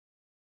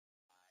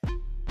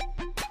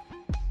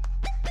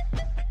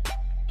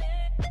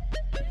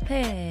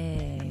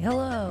Hey,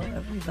 hello,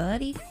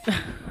 everybody.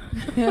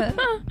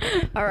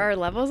 Are our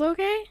levels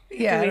okay?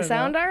 Yeah, Do we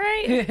sound all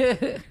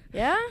right?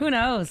 Yeah? Who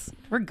knows?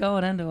 We're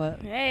going into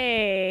it.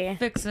 Hey.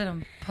 Fix it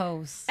and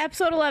post.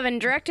 Episode 11,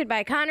 directed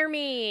by Connor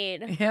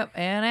Mead. Yep,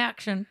 and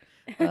action.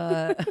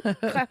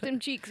 Clap them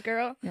cheeks,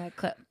 girl. Yeah,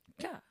 clap.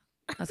 Yeah,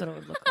 that's what it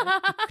would look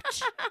like.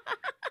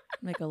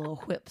 Make a little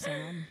whip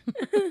sound.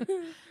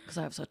 Because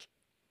I have such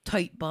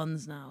tight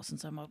buns now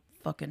since I'm a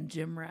fucking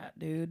gym rat,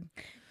 dude.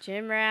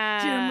 Gym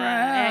rat. Gym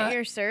rat. At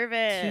your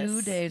service.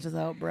 2 days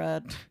without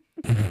bread.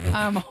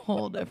 I'm a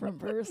whole different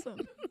person.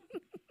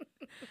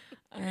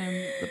 I'm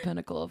the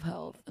pinnacle of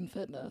health and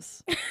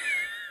fitness.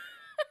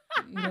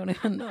 You don't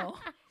even know.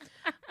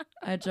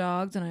 I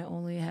jogged and I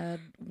only had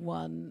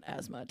one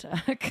asthma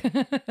attack.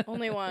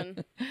 Only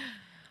one.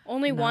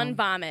 Only No. one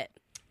vomit.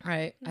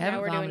 Right. I Now haven't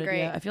we're doing vomited great.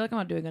 yet. I feel like I'm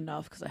not doing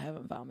enough because I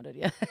haven't vomited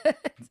yet.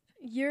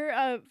 You're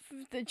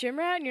the gym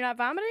rat and you're not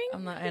vomiting? I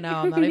know.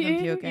 I'm not even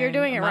puking. You're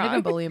doing it I'm wrong. not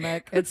even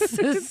bulimic. It's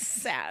just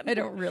sad. I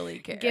don't really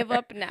care. Give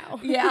up now.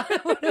 Yeah.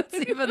 What's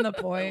even the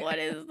point? What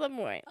is the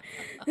point?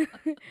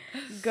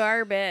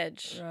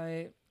 Garbage.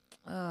 Right.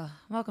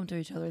 Welcome to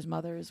Each Other's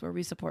Mothers, where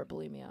we support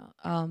bulimia.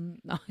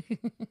 No.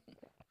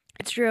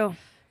 It's true.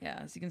 Yeah,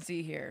 as you can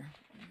see here,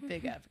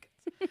 big advocates.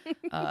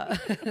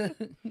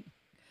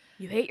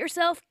 You hate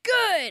yourself?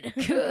 Good.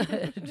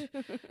 Good.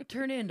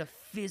 Turn it into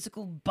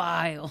physical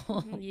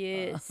bile.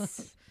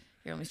 Yes.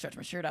 Here, let me stretch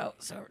my shirt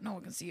out so no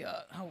one can see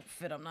how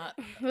fit I'm not.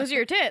 Those are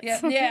your tits.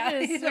 Yeah,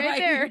 It's right right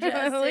there. here,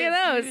 just Look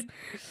at is, those.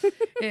 dude.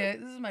 Yeah,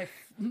 this is my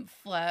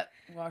flat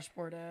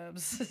washboard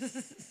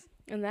abs.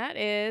 And that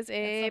is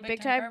a That's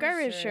Big Time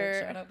Garbage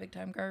shirt. Shout out Big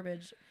Time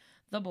Garbage.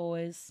 The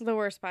boys. The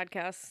worst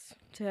podcast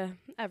to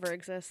ever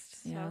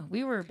exist. So. Yeah,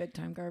 we were Big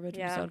Time Garbage.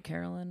 Yeah. We saw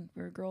Carolyn.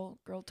 We were girl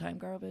time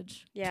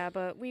garbage. Yeah,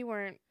 but we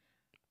weren't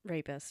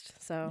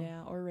rapist, so.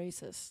 Yeah, or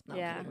racist. No, I'm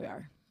Yeah. kidding, we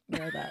are. We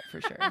are that for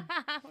sure.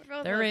 We're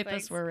both They're those rapists.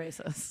 things. We're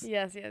racist.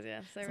 Yes.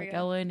 There It's we like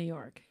go. LA, New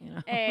York. You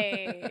know.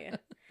 Hey.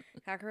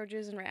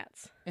 Cockroaches and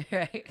rats.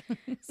 Right.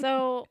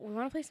 So, we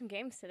want to play some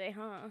games today,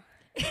 huh?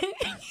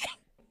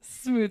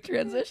 Smooth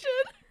transition.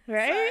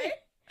 Right? Sorry.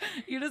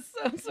 You just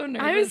sound so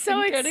nervous. I'm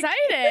so and kinda-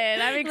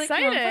 excited. I'm Like, "You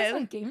wanna play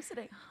some excited. games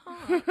today,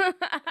 huh?"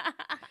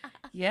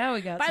 Yeah,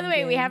 we got. By the some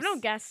way, we have games. no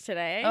guests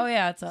today. Oh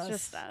yeah, it's us.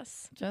 It's just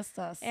us. Just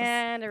us.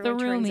 And everyone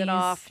turns it roomies.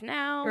 off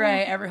now.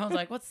 Right. Everyone's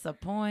like, "What's the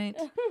point?"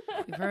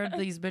 We've heard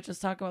these bitches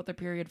talk about their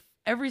period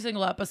every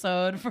single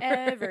episode.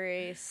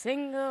 Every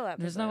single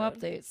episode. There's no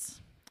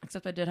updates,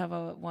 except I did have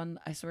one.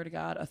 I swear to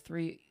God, a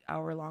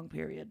 3-hour long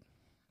period.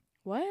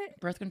 What?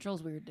 Birth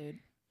control's weird, dude.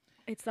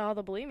 It's all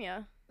the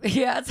bulimia.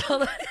 Yeah, it's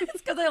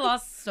because I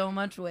lost so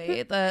much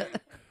weight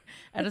that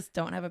I just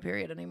don't have a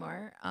period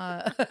anymore.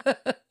 I'm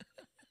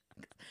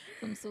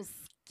so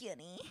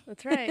skinny.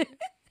 That's right.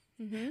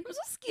 hmm I'm so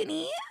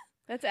skinny.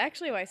 That's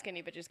actually why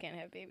skinny bitches can't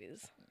have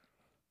babies.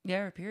 Yeah,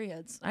 or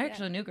periods. I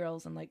actually knew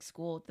girls in like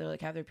school that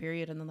like have their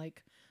period and then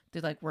like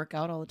they like work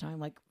out all the time,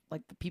 like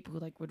the people who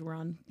like would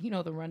run, you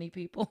know, the runny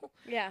people,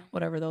 Yeah.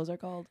 whatever those are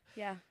called.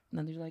 Yeah. And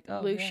then they're like,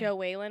 oh, Lucia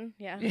Whalen.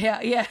 Yeah. yeah,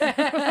 yeah.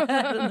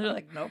 And they're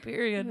like, no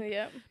period,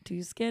 Yep.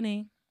 too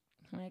skinny.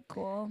 I'm like,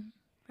 cool.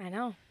 I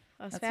know.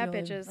 Us That's fat the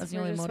only, bitches. That's the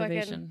we're only just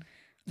motivation.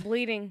 fucking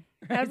bleeding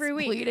Right? every It's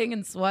week. bleeding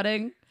and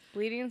sweating.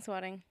 Bleeding and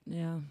sweating.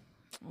 Yeah.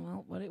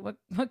 Well,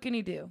 what can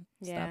you do?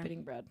 Yeah. Stop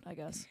eating bread, I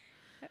guess.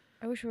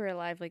 I wish we were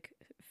alive like,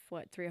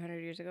 300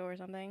 years ago or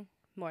something?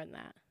 More than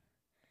that.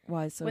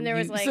 Why? So When there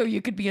was, so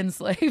you could be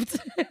enslaved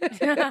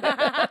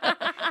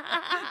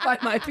by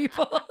my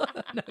people.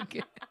 No, I'm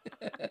kidding.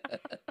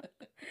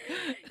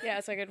 Yeah,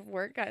 so I could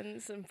work on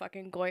some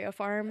fucking Goya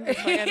farm, just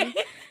fucking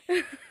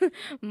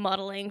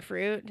muddling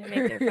fruit to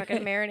make their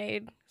fucking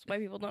marinade. That's why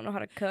people don't know how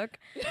to cook.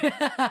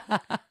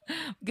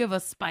 Give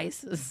us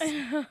spices.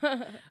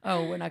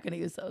 Oh, we're not going to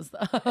use those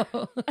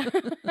though.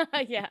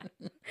 Yeah,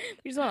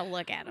 we just want to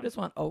look at I them. just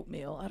want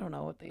oatmeal. I don't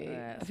know what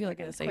they. I feel like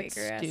I say it's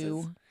Quaker stew.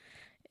 asses.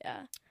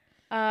 Yeah.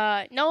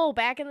 No,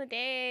 back in the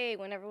day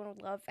when everyone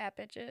would love fat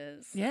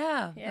bitches.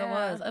 Yeah, Yeah. it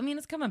was. I mean,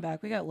 it's coming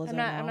back. We got Lizzo I'm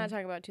now. not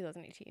talking about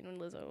 2018 when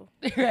Lizzo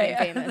right.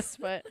 became famous,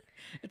 but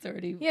It's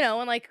already. you know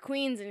when like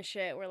queens and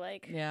shit were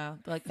like, Yeah,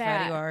 like the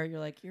fatter you fat. are, you're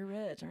like you're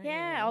rich, aren't you?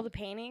 yeah, all the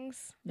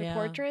paintings, the Yeah.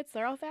 portraits,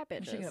 they're all fat We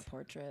should get bitches. a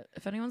portrait.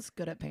 If anyone's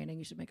good at painting,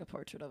 you should make a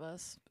portrait of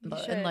us. You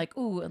And should. like,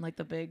 ooh, and like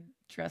the big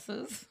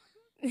dresses.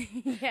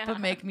 Yeah,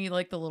 But make me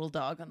like the little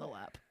dog on the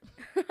lap.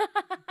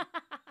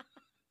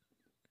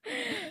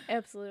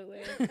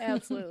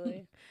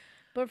 absolutely.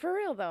 But for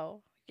real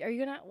though, are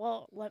you gonna?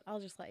 Well, I'll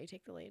just let you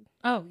take the lead.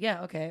 Oh,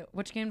 yeah, okay.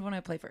 Which game do I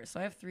play first? So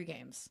I have 3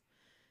 games.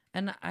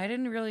 And I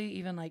didn't really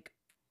even like.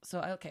 So,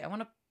 I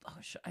want to. Oh,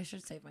 I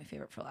should save my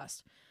favorite for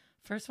last.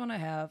 First one I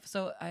have.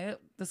 So I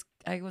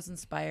was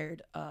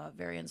inspired,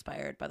 very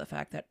inspired by the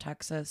fact that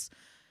Texas.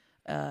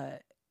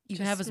 You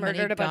can Just have as many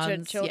murdered a guns.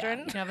 bunch of children?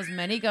 Yeah, you can have as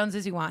many guns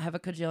as you want. Have a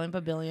cajillion,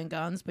 babillion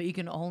guns, but you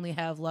can only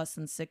have less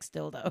than 6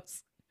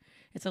 dildos.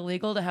 It's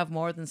illegal to have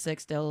more than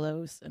 6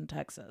 dildos in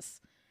Texas.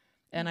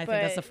 And I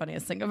think that's the But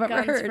funniest thing I've ever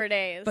Guns heard. for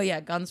days. But yeah,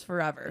 guns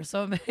forever.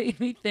 So it made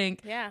me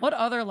think, Yeah. what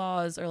other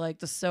laws are like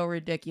just so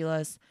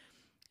ridiculous?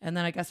 And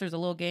then I guess there's a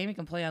little game you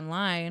can play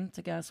online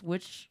to guess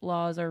which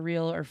laws are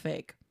real or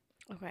fake.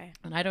 Okay.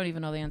 And I don't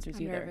even know the answers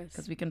I'm either nervous.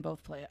 because we can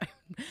both play it.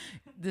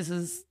 This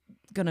is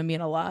going to mean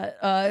a lot.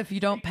 If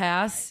you don't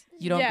pass,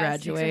 you don't Yes,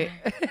 graduate.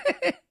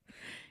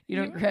 You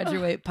don't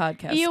graduate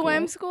podcast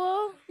EOM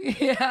school. school?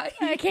 Yeah.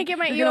 I can't get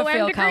my You're gonna EOM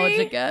fail degree? college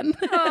again.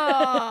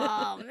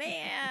 Oh,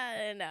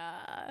 man.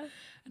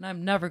 And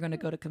I'm never going to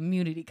go to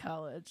community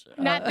college.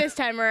 Not this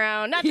time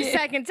around. Not the yeah.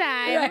 second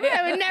time. Right.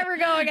 I would never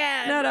go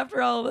again. Not after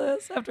all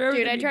this. After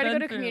everything Dude, I you've tried to go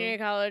been to through. community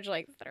college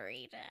like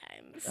 3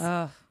 times.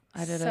 I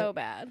did so it.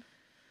 bad.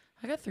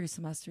 I got 3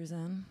 semesters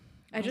in.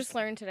 I just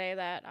learned today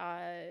that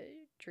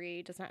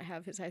Dree does not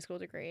have his high school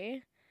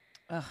degree.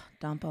 Ugh,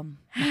 dump them.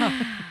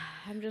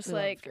 I'm just We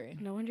love like, Dree.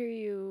 no wonder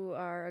you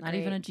are Not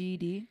great, even a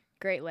GED.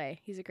 great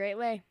lay. He's a great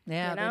lay.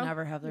 Yeah, You know? they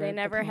never have their They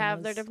never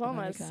have their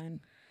diplomas of any diplomas. kind.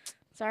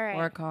 It's all right.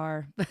 Or a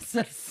car.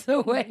 That's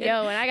the way.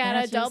 Yo, and I got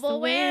That's a just double the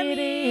way it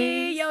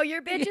whammy. is. Yo,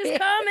 your bitch is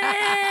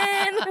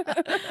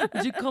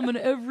coming. You coming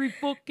every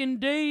fucking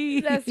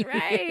day. That's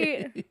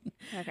right.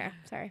 Okay,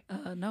 sorry.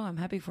 No, I'm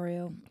happy for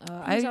you.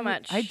 Thank I you so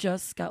much. I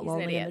just got He's an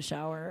lonely in the idiot.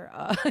 shower.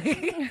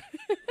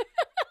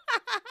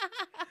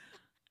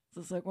 So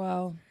it's like,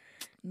 wow,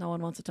 no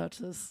one wants to touch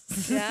this.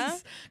 Yeah?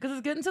 Because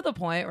it's getting to the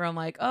point where I'm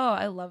like,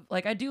 oh,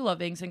 I do love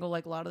being single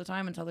like a lot of the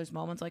time until there's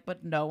moments like,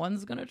 but no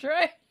one's gonna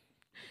try.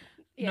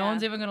 No Yeah.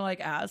 one's even gonna like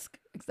ask.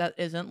 'Cause that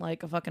isn't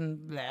like a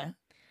fucking bleh.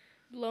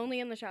 Lonely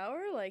in the shower?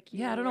 Like,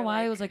 Yeah, I don't know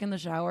why I was like in the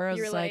shower. I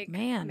you was were like,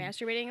 man.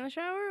 masturbating in the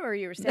shower, or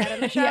you were sad in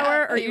the Yeah,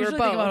 shower, I or you were usually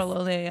both. think about how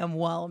lonely I am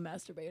while I'm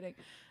masturbating.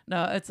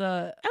 No, it's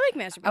a. I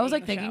like masturbating. I was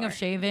like in the thinking of shower.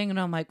 shaving, and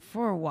I'm like,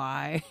 for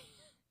why?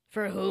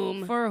 For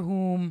whom? For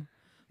whom?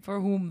 For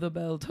whom the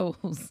bell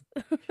tolls?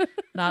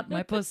 Not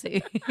my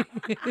pussy. You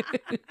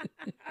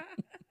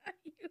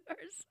are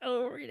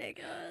so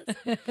ridiculous,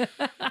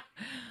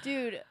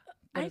 dude.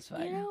 But it's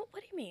fine. You know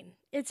what do you mean?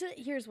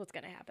 Here's what's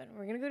gonna happen.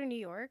 We're gonna go to New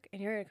York,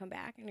 and you're gonna come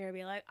back, and you're gonna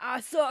be like,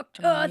 "I sucked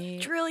a Me.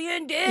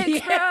 trillion dicks,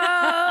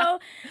 Yeah. bro."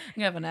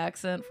 You have an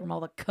accent from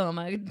all the cum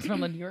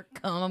from the New York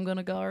cum. I'm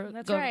gonna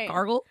That's right.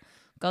 gargle,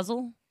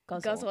 guzzle,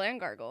 Guzzle and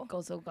gargle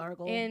guzzle,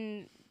 gargle,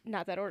 in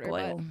not that order,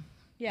 goyle. but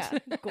yeah,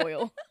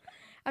 goyle.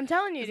 I'm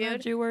telling you, Isn't that a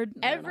dude. Jew word?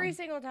 I don't Every know.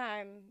 single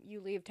time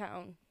you leave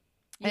town,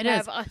 you It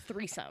have is. a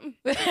threesome.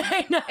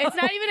 I know. It's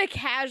not even a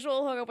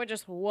casual hookup with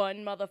just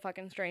one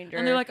motherfucking stranger.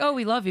 And they're like, "Oh,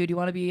 we love you. Do you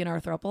want to be in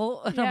our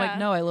throuple?" And I'm Yeah. like,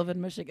 "No, I live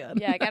in Michigan."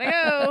 "Yeah, I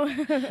gotta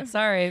go."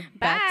 Sorry,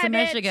 back Bye, to bitch.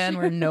 Michigan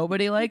where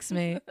nobody likes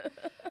me.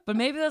 But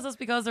maybe that's just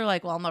because they're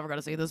like, well, I'm never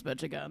gonna see this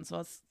bitch again.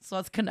 So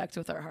let's connect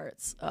with our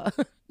hearts.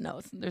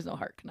 No, there's no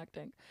heart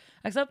connecting,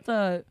 except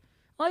well,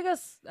 I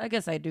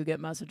guess I do get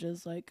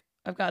messages like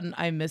I've gotten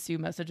 "I miss you"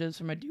 messages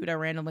from a dude I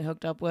randomly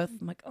hooked up with.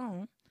 I'm like,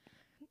 oh,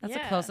 that's the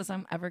Yeah. closest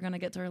I'm ever gonna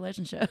get to a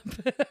relationship.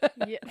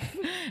 Yeah.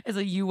 Is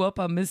a "you up,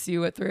 I miss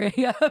you" at 3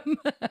 a.m.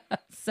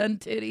 Send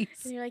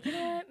titties. And you're like, you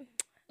know what?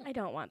 I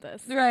don't want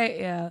this. Right?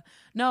 Yeah.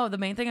 No, the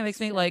main thing that makes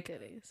me Send like.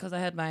 titties. Because I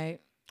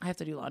have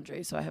to do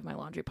laundry, so I have my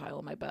laundry pile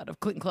on my bed of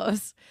clean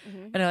clothes,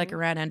 Mhm, and I like mhm.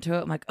 ran into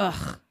it. I'm like,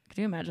 ugh, could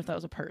you imagine if that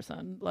was a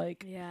person?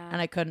 Like, Yeah.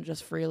 and I couldn't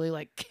just freely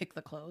like kick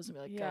the clothes and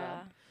be like,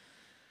 Yeah.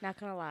 Not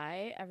gonna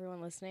lie,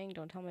 everyone listening,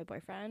 don't tell my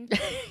boyfriend.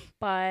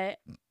 But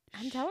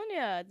I'm telling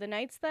you, the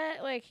nights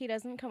that like he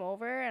doesn't come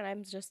over and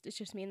it's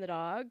just me and the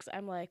dogs,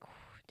 I'm like,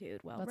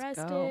 dude, well Let's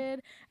go.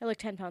 rested. I look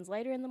 10 pounds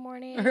lighter in the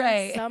morning. God.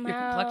 Right, Somehow.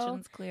 your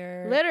complexion's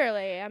clear.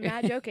 Literally, I'm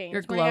not joking.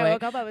 You're This morning I glowing.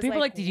 woke up, I was People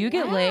are like, did you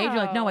get laid? You're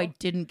like, no, I wow.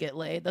 didn't get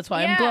laid. That's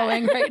why I'm Yeah.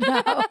 glowing right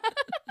now.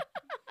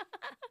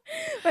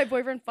 My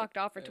boyfriend fucked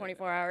off for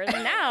 24 hours.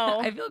 And now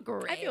I feel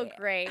great. I feel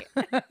great.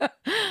 I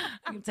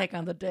can take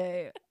on the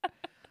day.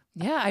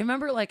 Yeah, I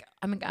remember like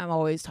I'm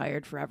always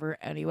tired forever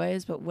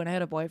anyways, but when I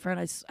had a boyfriend,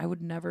 I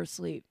would never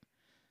sleep.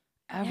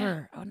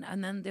 Ever. Oh,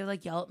 and then they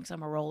like yell at me because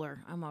I'm a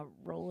roller. I'm a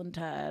rolling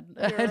tide.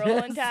 You're a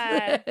rolling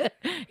tide.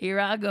 Here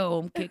I go.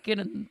 I'm kicking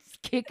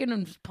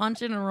and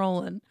punching and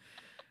rolling.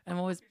 I'm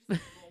always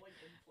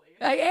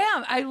I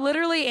am. I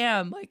literally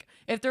am. Like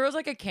if there was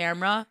like a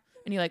camera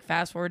and you like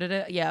fast forwarded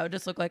it, yeah, it would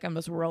just look like I'm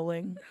just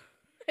rolling.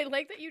 I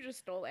like that you just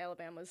stole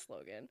Alabama's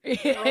slogan.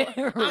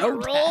 Roll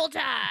Roll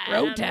tide.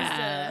 Roll I'm just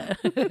a-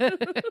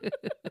 tide.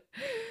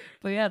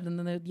 But yeah, then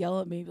they'd yell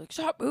at me like,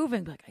 "Stop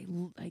moving!" Like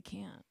I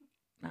can't.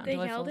 Not They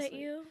until I fall yelled at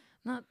asleep. you?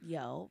 Not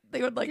yell.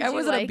 They would like Did I you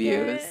wasn't like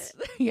abused.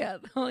 Yeah,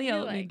 they'll You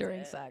yell at me liked during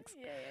it. sex.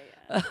 Yeah,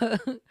 yeah,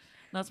 yeah.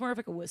 No, it's more of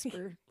like a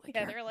whisper. Like,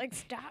 Yeah, "You're- they're like,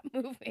 stop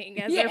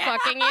moving as Yeah. they're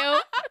fucking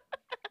you.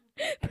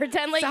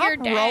 Pretend like Stop you're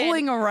dead.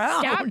 rolling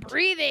around. Stop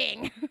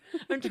breathing.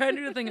 I'm trying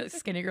to do the thing that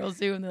skinny girls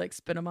do, and they like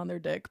spin them on their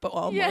dick, but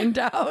while I'm Yeah. laying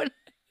down.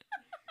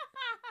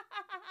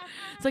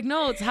 It's like,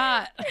 no, it's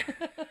hot.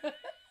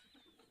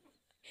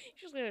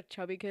 Just like a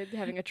chubby kid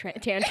having a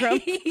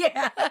tantrum.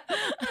 Yeah,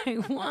 I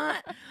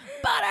want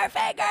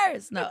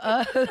butterfingers. No,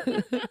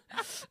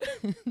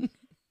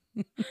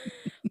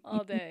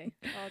 all day.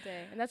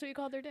 And that's what you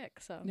called their dick,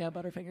 so. yeah,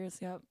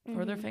 butterfingers. Yeah,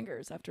 or their Mhm.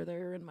 fingers after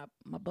they're in my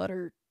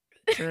butter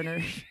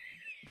churner.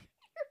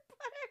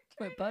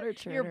 My butter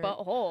churner. Your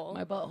butthole.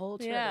 My butthole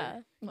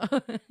churner. Yeah.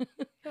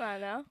 Come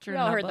on now. Churn We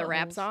all out heard the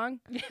rap buttholes. song.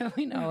 Yeah,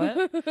 we know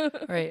it.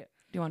 All right.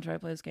 Do you want to try to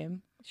play this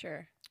game?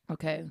 Sure.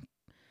 Okay.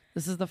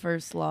 This is the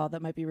first law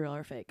that might be real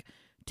or fake.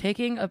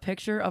 Taking a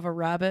picture of a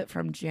rabbit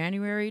from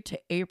January to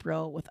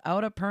April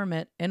without a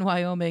permit in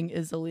Wyoming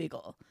is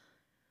illegal.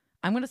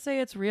 I'm going to say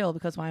it's real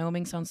because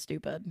Wyoming sounds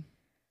stupid.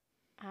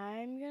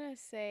 I'm going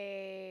to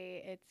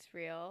say it's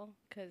real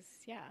because,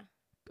 yeah.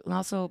 And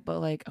also, but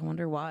like, I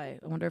wonder why.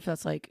 I wonder if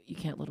that's like, you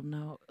can't let them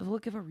know. Will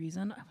it give a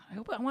reason?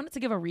 I want it to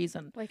give a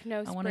reason. Like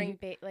no I wanna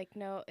spring like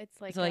no, it's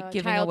like,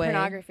 giving child away.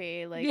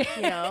 pornography. Like, Yeah.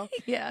 you know,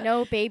 Yeah.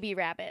 no baby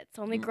rabbits,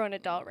 only grown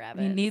adult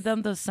rabbits. You need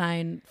them to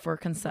sign for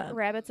consent.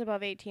 Rabbits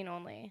above 18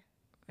 only.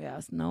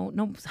 Yes. No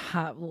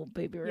hot little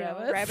baby You know,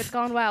 rabbits. rabbits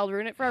gone wild,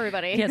 ruin it for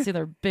everybody. You can't see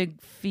their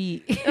big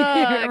feet.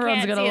 I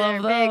Everyone's can't going to see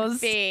love their those.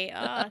 Big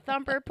feet.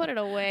 Thumper, put it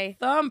away.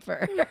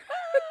 Thumper.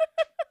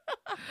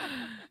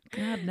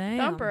 God damn.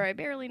 Thumper, I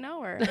barely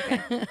know her.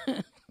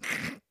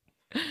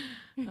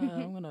 Okay.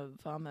 I'm gonna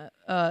vomit.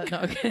 No,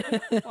 okay.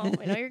 Well,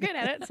 we know you're good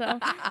at it, so.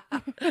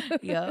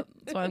 Yep.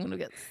 So I'm gonna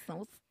get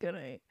so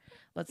skinny.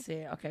 Let's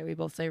see. Okay, we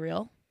both say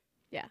real.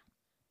 Yeah.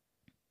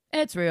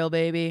 It's real,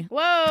 baby.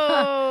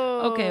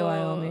 Whoa. Okay,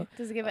 Wyoming.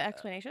 Does it give an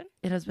explanation?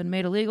 It has been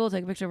made illegal to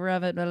take a picture of a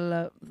rabbit. Blah,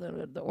 blah,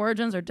 blah. The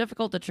origins are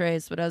difficult to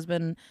trace, but has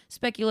been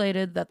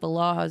speculated that the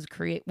law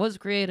was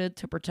created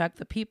to protect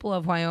the people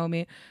of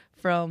Wyoming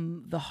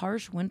from the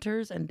harsh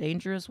winters and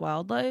dangerous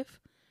wildlife.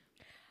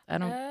 I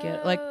don't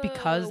get like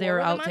because they what were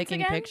were the out months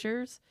taking again?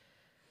 pictures,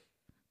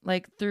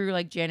 like through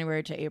like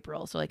January to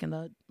April. So like in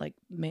the like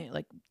May,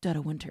 like dead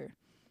of winter.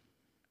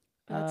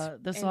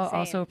 That's This law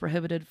also insane.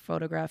 prohibited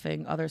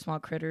photographing other small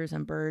critters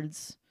and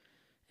birds.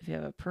 If you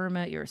have a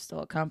permit, you're still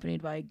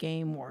accompanied by a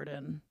game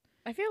warden.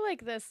 I feel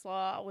like this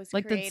law was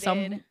Like created did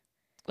some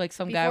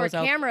before guy was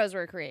out, cameras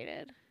were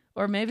created.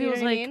 or maybe Do you it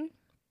was know what I like mean?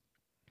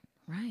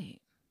 right,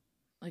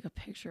 like a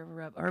picture of a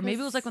rabbit, or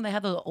maybe it was 'Cause- like when they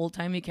had the old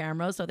timey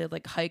cameras, so they'd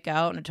like hike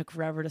out and it took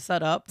forever to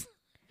set up,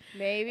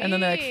 Maybe. and then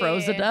they like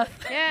froze to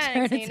death. Yeah, trying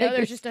next to thing you know, take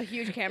there's this- just a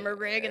huge camera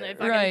rig and the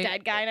fucking Right.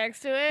 dead guy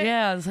next to it.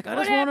 Yeah, it's like I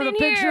What just wanted a happened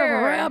picture of here?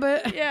 a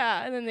rabbit.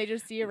 Yeah, and then they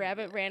just see a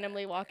rabbit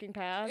randomly walking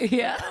past.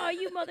 Yeah. Oh,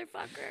 you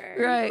motherfucker.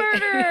 Right.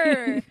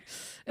 Murderer.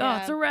 Oh, Yeah.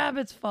 it's a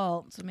rabbit's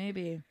fault. So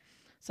maybe.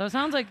 So it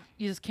sounds like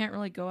you just can't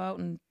really go out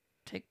and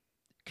take.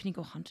 Can you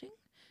go hunting?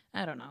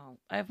 I don't know.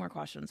 I have more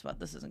questions, but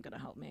this isn't going to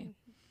help me.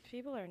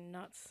 People are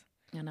nuts.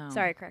 You know.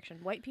 Sorry, correction.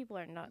 White people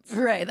are nuts.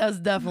 Right. That's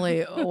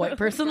definitely a white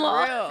person For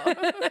law.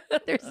 real.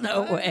 There's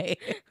no way.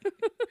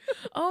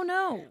 Oh,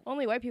 no.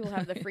 Only white people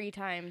have the free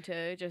time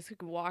to just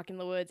walk in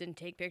the woods and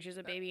take pictures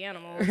of baby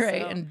animals.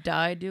 Right. so- And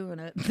die doing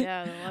it.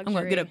 yeah, the I'm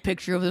going to get a luxury.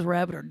 picture of this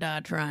rabbit or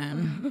die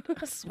trying.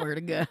 I swear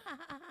to God.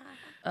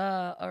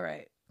 All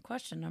right.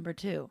 Question number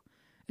 2.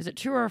 Is it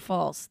true or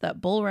false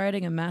that bull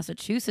riding in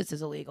Massachusetts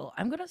is illegal?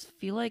 I'm going to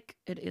feel like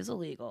it is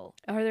illegal.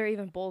 Are there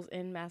even bulls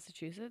in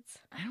Massachusetts?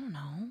 I don't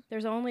know.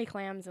 There's only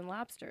clams and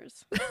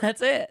lobsters.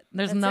 That's it.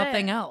 There's That's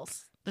nothing it.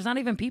 else. There's not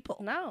even people.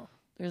 No.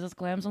 There's just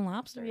clams and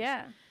lobsters.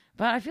 Yeah.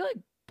 But I feel like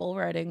bull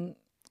riding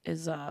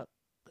is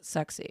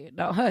sexy.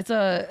 No,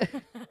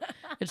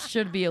 it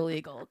should be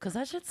illegal because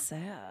that shit's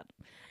sad.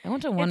 I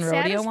went to one It's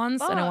sad rodeo as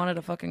once and I fuck. wanted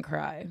to fucking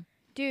cry.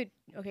 Dude,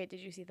 okay, did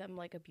you see them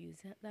like abuse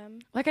them?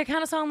 Like I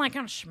kind of saw him like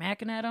kind of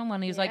smacking at him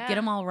when he's like get Yeah.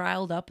 him all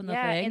riled up in the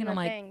Yeah, thing, in and I'm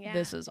the like, thing, yeah.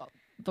 this is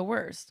the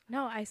worst.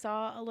 No, I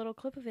saw a little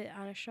clip of it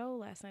on a show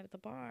last night at the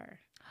bar.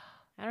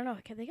 I don't know.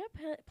 They got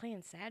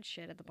playing sad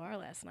shit at the bar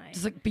last night.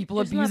 Just like people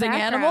Just in the abusing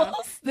background.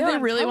 animals. Did No, they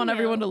I'm really want telling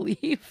everyone to you.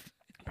 leave?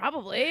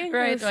 Probably.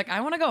 Right? It was- They're like, I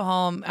want to go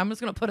home. I'm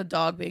just gonna put a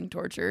dog being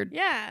tortured.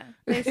 yeah.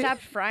 They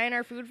stopped frying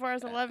our food for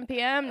us at 11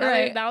 p.m. Now,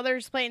 Right. now they're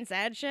just playing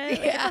sad shit.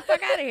 Like, Yeah. get the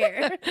fuck out of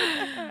here.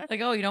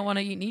 Like, oh, you don't want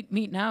to eat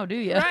meat now, do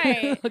you?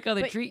 Right. Look how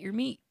they But- treat your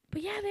meat.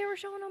 But yeah, they were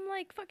showing them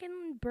like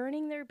fucking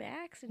burning their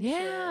backs and Yeah.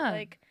 shit.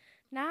 Like,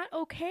 not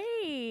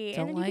okay.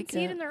 Don't and then you like can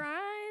see it it. in their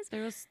eyes.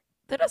 They're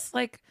just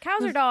like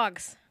Cows are those-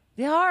 dogs.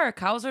 They are.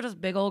 Cows are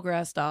just big old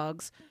grass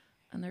dogs,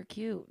 and they're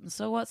cute. And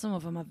so what? Some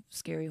of them have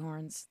scary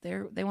horns. They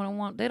don't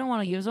want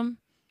to use them.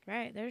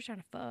 Right. They're just trying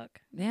to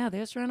fuck. Yeah,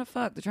 they're just trying to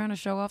fuck. They're trying to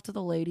show off to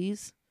the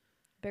ladies.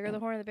 Bigger the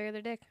horn, the bigger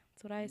their dick.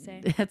 That's what I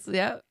say.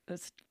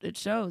 It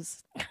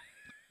shows.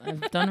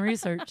 I've done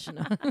research. You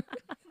know?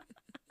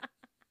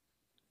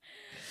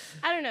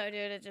 I don't know,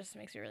 dude. It just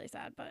makes me really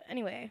sad. But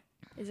anyway,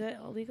 is it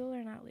illegal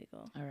or not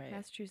legal? All right.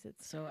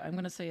 Massachusetts. So I'm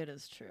gonna say it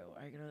is true.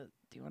 Are you gonna?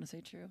 Do you want to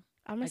say true?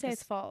 I'm gonna I say guess-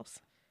 it's false.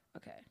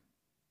 Okay.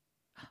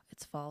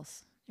 It's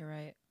false. You're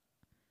right.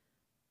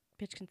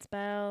 Bitch can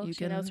spell. You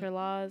she knows can- her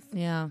laws.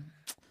 Yeah.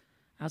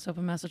 I was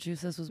hoping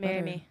Massachusetts was Marry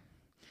better. me.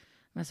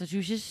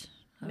 Massachusetts.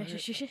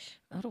 Massachusetts.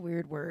 What a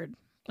weird word.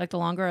 Like the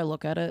longer I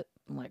look at it,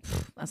 I'm like,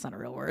 that's not a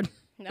real word.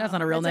 No, That's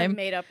not a real it's name.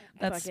 made up.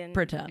 That's fucking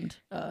pretend.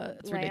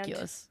 It's land.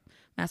 ridiculous.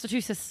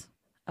 Massachusetts.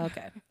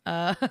 Okay.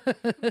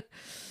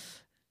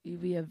 You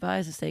be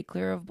advised to stay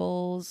clear of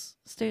bulls.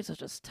 States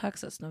such as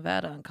Texas,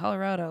 Nevada, and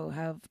Colorado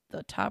have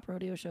the top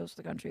rodeo shows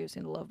in the country. You've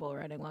seen to love bull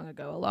riding long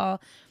ago. A law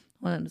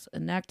was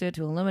enacted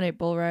to eliminate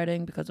bull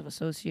riding because of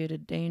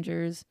associated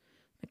dangers.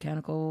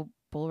 Mechanical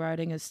bull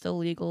riding is still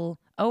legal.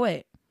 Oh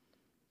wait.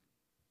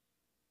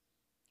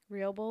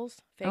 Real bulls,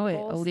 fake Oh wait,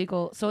 bulls.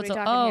 illegal. So What it's are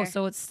we talking here?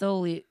 so it's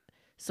still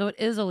so it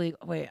is illegal.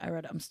 Wait, I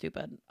read it. I'm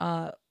stupid.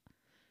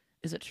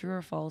 Is it true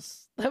or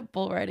false that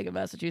bull riding in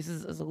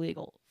Massachusetts is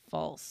illegal?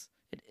 False.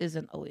 It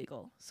isn't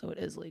illegal. So it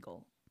is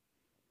legal.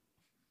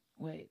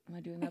 Wait, am I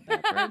doing that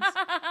backwards?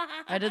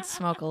 I did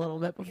smoke a little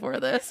bit before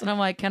this, and I'm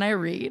like, can I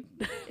read?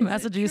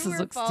 Massachusetts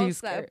looks too false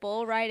scary. that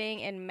bull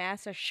riding in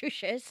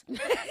Massachusetts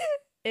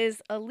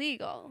is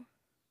illegal?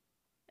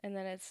 And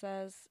then it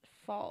says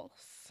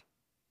false.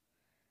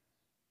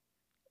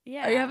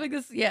 Yeah. Are you having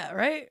this? Yeah,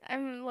 right?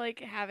 I'm like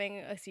having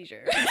a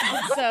seizure.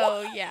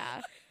 So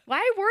yeah.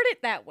 Why word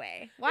it that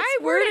way? Why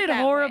It's word it worded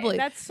that horribly. way?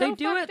 That's so they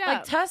do it fucked like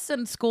up. tests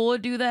in school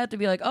would do that to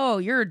be like, oh,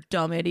 you're a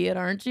dumb idiot,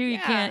 aren't you?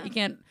 Yeah. You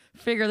can't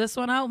figure this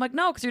one out. I'm like,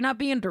 no, because you're not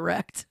being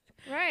direct.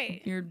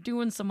 Right. You're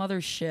doing some other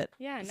shit.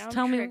 Yeah, Just now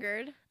tell I'm me-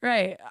 triggered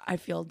Right. I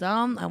feel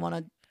dumb. I want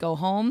to go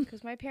home.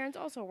 because my parents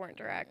also weren't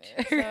direct.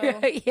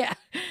 So Yeah.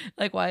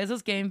 Like, why is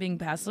this game being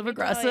passive Let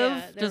me tell aggressive?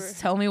 ya, there Just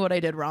tell me what I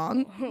did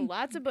wrong.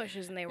 lots of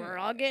bushes and they were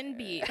all getting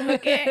beat.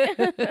 Okay.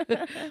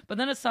 But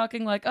then it's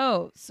talking like,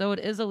 oh, so it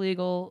is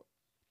illegal.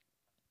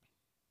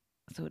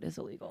 So it is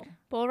illegal.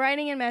 Bull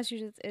riding in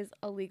Massachusetts is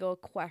illegal? ?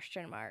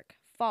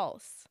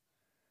 False.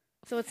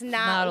 So it's not,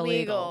 not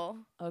illegal.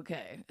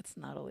 Okay. It's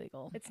not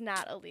illegal. It's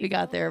not illegal. We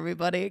got there,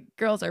 everybody.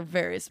 Girls are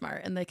very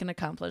smart and they can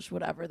accomplish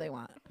whatever they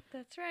want.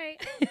 That's right.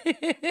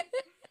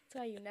 That's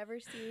why you never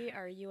see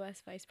our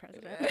U.S. Vice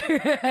President.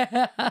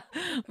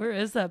 Where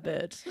is that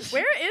bitch?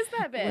 Where is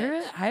that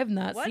bitch? I have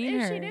not What seen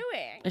is her. she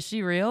doing? Is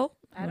she real?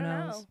 I Who don't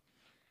knows? know.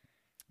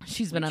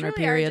 She's We been on her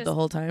truly are period the just-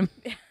 whole time.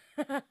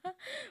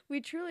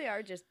 We truly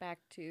are just back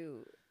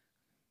to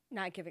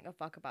not giving a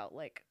fuck about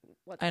like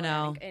what's I going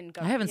on know. in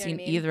I haven't you know seen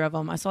what I mean? either of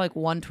them. I saw like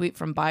one tweet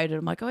from Biden.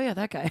 I'm like, oh yeah,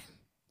 that guy.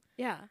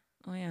 Yeah,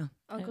 Oh yeah.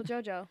 Uncle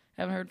Jojo.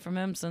 Haven't heard from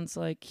him since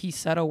like he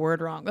said a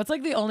word wrong. That's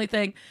like the only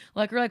thing.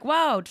 Like we're like,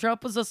 wow,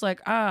 Trump was just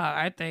like,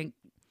 I think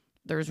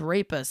there's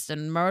rapists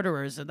and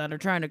murderers that are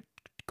trying to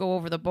go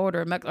over the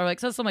border, or like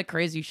says some like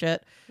crazy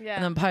shit. Yeah.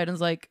 And then Biden's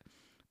like,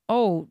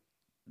 oh,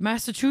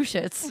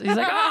 Massachusetts. He's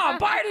like, oh,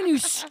 Biden, you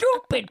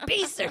stupid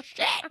piece of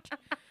shit.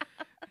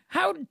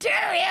 How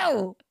dare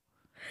you?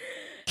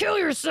 Kill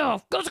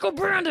yourself. Let's go,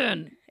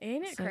 Brandon.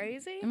 Ain't it So-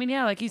 crazy? I mean,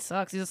 yeah, like he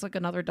sucks. He's just like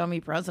another dummy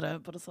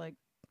president, but it's like,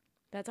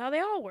 That's how they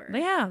all were.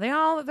 yeah, they're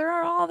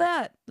all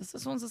that.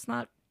 This one's just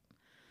not.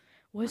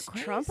 Was Not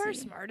Trump our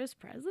crazy. smartest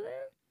president?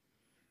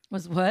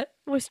 Was what?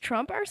 Was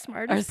Trump our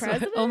smartest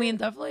president? I mean,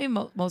 definitely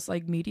most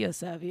like media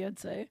savvy, I'd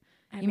say.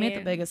 He made the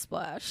mean, biggest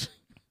splash.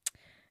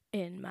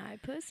 in my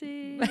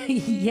pussy.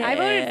 Yeah. I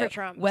voted for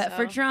Trump. Wet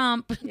for so-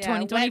 Trump, Yeah,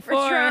 2024.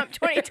 Wet for Trump,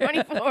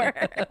 2024.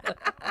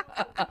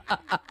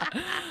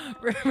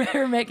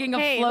 We're making a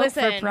Hey, float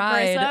listen, for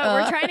pride. Marissa,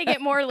 we're trying to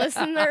get more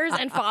listeners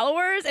and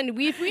followers, and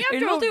if we have and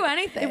to, we'll do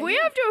anything. if we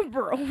have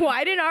to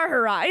widen our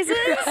horizons,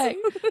 Right.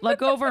 Let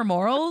go of our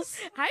morals.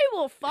 I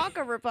will fuck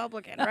a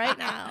Republican right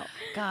now.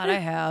 God, I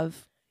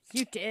have.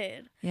 You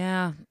did.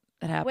 Yeah,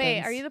 it happens.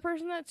 Wait, are you the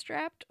person that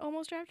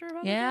almost strapped a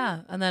Republican?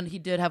 Yeah, and then he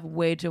did have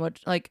way too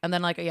much. Like, and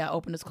then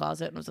opened his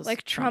closet and was just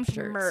Like Trump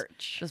shirts.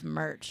 merch. Just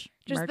merch.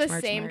 Just Merch, the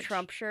merch, same merch.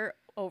 Trump shirt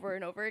over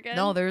and over again.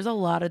 No, there's a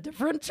lot of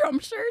different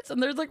Trump shirts,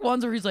 and there's like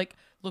ones where he's like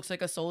looks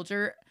like a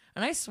soldier.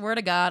 And I swear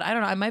to God, I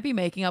don't know. I might be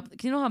making up.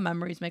 You know how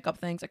memories make up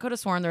things? I could have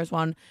sworn there's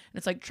one, and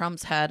it's like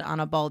Trump's head on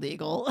a bald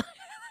eagle.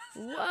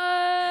 What?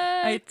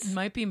 I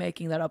might be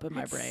making that up in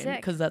my That's brain sick.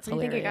 because that's Where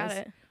do you hilarious.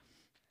 think you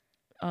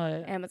got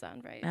it? Uh,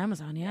 Amazon, right?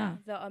 Amazon, yeah.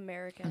 The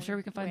American. I'm sure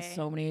we can find way.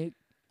 so many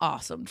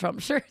awesome Trump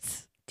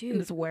shirts and Dude,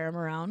 just wear them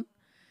around.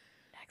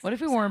 next What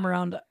if we episode. wore them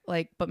around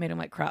like, but made them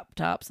like crop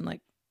tops and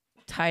like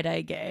tie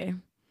dye gay,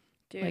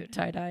 Dude, like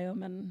tie dye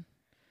them and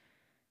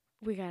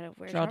we gotta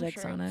wear draw Trump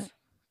dicks on shirts. it.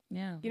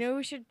 Yeah. You know,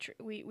 we should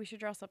we should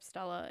dress up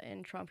Stella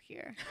in Trump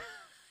gear.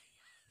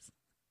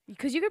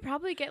 Because you could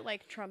probably get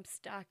like Trump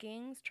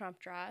stockings, Trump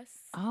dress.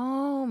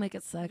 Oh, make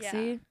it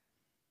sexy.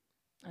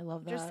 I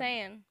love that. Just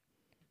saying.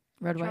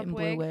 Red, white, Trump and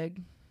blue wig.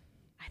 wig.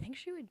 I think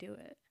she would do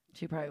it.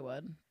 She probably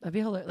would. That'd be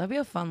hilarious. That'd be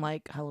a fun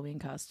like Halloween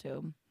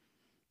costume.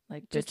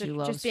 Like bitch, you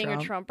love just being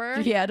Trump. a Trumper.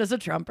 Yeah, just a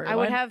Trumper. I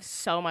would Why- have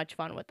so much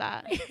fun with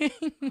that.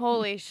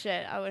 Holy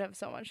shit, I would have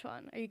so much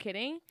fun. Are you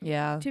kidding?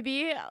 Yeah. To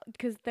be,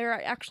 because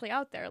they're actually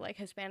out there, like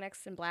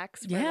Hispanics and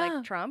blacks for Yeah.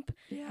 like Trump,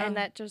 Yeah. and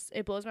that just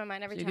it blows my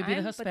mind every So you time. could be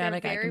the but they're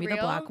Hispanic, I very can be the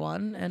real. black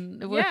one,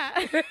 and it would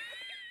Yeah.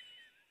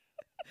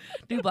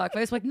 do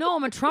blackface. Like, no,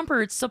 I'm a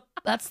Trumper.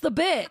 That's the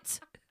bit.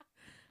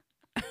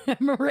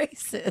 I'm a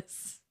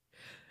racist.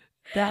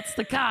 That's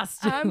the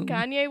costume. I'm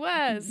Kanye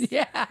West.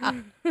 Yeah.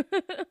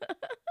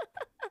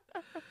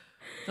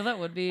 So that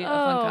would be a fun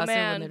Oh, costume when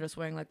man. they're just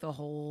wearing like the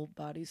whole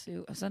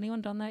bodysuit. Has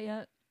anyone done that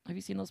yet? Have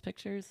you seen those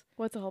pictures?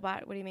 What's the whole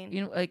bot? What do you mean?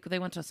 You know, like they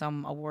went to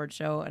some award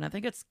show, and I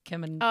think it's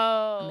Kim and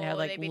Oh, they had,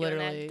 like, be doing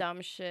literally- that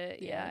dumb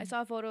shit. Yeah. Yeah. I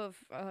saw a photo of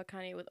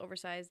Kanye with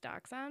oversized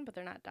docs on, but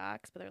they're not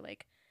docs, but they're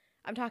like,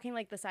 I'm talking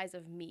like the size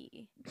of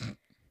me.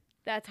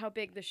 That's how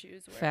big the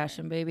shoes were.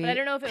 fashion baby. But I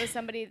don't know if it was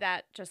somebody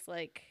that just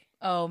like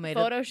made it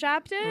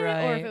photoshopped it, or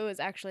right. if it was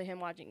actually him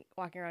walking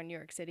around New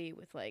York City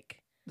with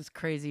like this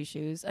crazy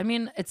shoes. I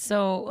mean, it's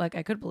so like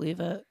I could believe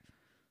it.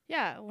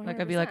 yeah, 100%. Like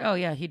I'd be like, oh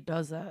yeah, he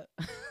does that.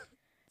 I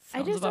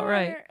Sounds just about don't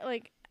right.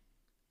 like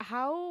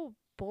how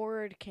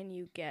bored can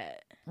you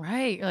get?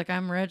 Right. You're like,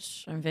 I'm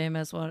rich, I'm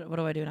famous. What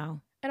do I do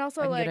now? And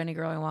also I can like get any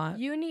girl I want.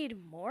 you need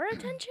more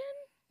attention.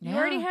 You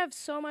already Yeah. have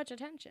so much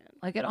attention.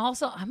 Like it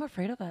also, I'm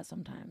afraid of that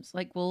sometimes.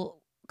 Like,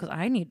 well, because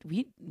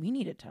we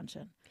need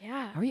attention.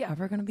 Yeah. Are we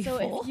ever gonna be So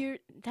full? if you,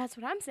 that's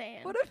what I'm saying.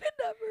 What if it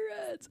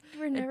never ends?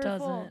 We're never full.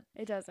 doesn't.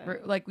 It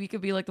doesn't. Like we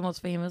could be like the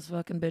most famous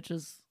fucking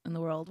bitches in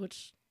the world,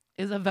 which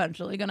is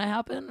eventually gonna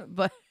happen.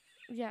 But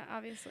Yeah,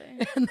 obviously.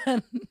 and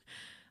then,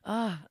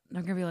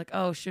 they're gonna be like,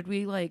 oh, should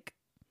we like,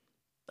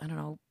 I don't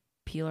know,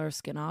 peel our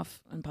skin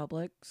off in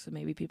public so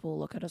maybe people will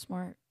look at us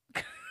more,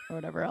 or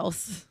whatever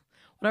else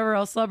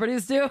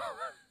celebrities do.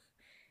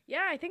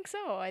 Yeah, I think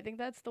so. I think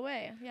that's the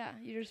way. Yeah,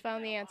 you just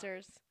found the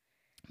answers.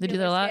 They do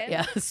Peel that a their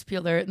lot. skin? Yeah,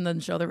 peel their and then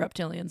show the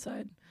reptilian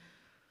side.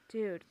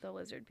 Dude, the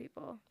lizard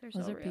people. They're so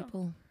Lizard real.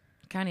 people.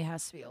 Kanye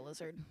has to be a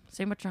lizard.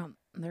 Same with Trump.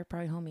 They're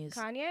probably homies.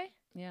 Kanye?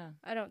 Yeah.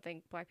 I don't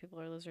think black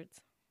people are lizards.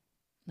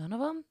 None of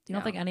them? You don't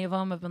No. think any of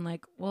them have been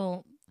like,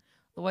 well,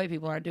 the white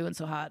people aren't doing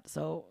so hot,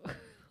 so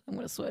I'm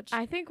going to switch.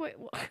 I think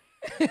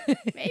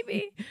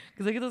maybe.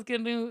 Because I get this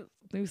get a new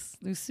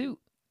suit.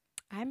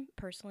 I'm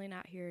personally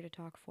not here to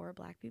talk for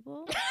black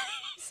people.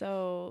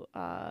 So,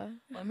 Well,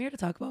 I'm here to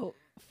talk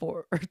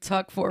for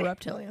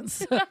reptilians.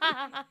 the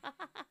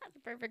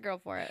perfect girl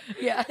for it.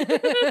 Yeah.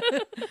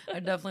 I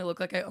definitely look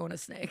like I own a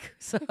snake.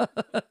 So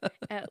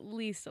At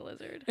least a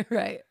lizard.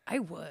 right. I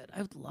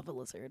would love a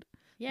lizard.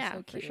 Yeah, So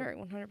for cute. sure.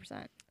 100%.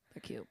 They're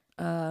cute.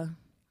 Do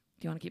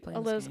you want to keep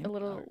playing this game? A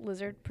little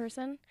lizard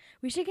person.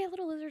 We should get a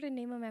little lizard and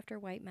name him after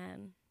white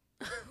men.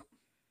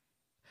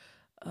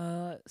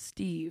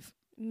 Steve.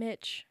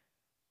 Mitch.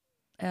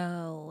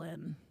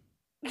 Ellen.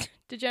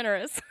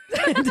 DeGeneres.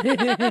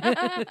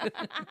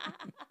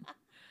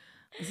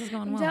 This is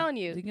going I'm well. telling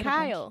you. Did get a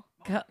bunch?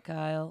 Kyle.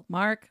 Kyle.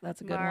 Mark.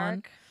 That's a good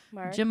one.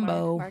 Mark.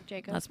 Jimbo. Mark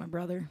Jacob. That's my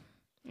brother.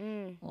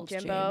 Well, it's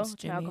Jimbo. James,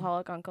 Jimmy.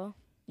 Alcoholic uncle.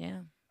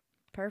 Yeah.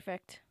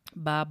 Perfect.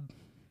 Bob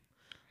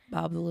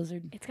the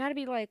lizard. It's got to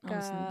be like I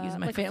was using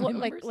my like family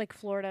members. like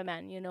Florida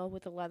men, you know,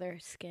 with the leather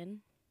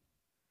skin.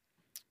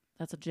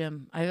 That's a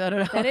gym. I don't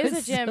know. That is a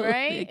It's gym, so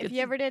right? big. If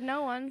you ever did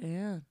know one.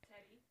 Yeah.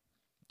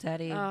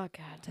 Teddy. Oh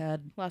God.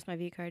 Ted. Lost my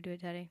V card to a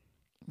Teddy.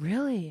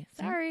 Really?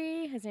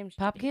 Sorry. His name's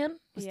Popkin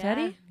was yeah,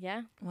 Teddy?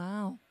 Yeah.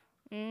 Wow.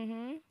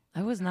 Mm-hmm.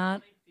 I was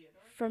not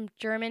From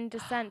German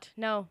descent.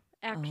 No.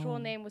 Actual Oh.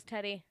 name was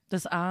Teddy.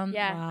 just on.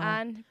 Yeah.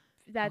 Wow.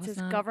 That's was his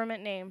not-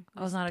 government name.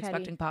 I was not Teddy.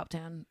 expecting Pop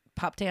Tan.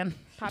 Pop Tan.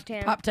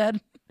 Pop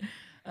Ted.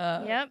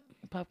 Yep.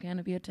 Popcan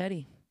to be a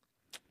Teddy.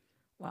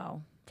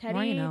 Wow. Teddy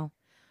More you know.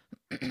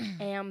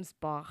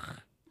 Amsbach.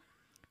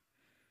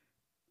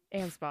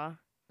 Amsbach.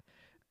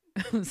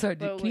 Sorry,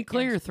 Well, can you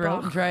clear your throat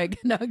and Amsbach. try again?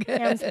 No, good.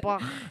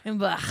 Amsbach.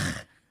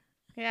 Ambach.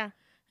 Yeah.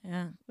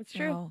 Yeah. It's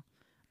true. Wow.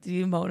 Do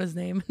you moan his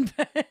name?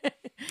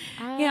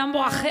 Uh,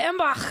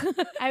 Ambach.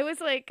 I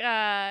was like,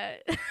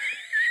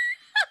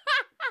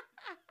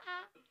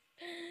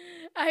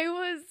 I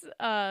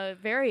was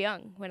very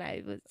young when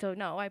I was, so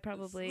no, I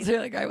probably So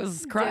like I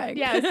was crying.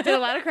 Yeah, I did a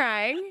lot of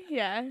crying.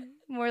 Yeah,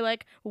 more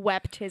like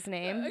wept his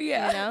name.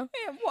 Yeah. You know,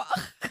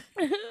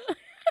 Ambach.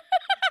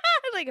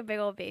 like a big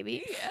old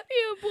baby. Yeah.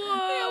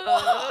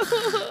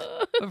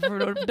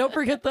 boy. Don't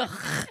forget the.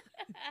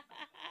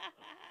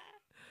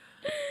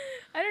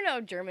 I don't know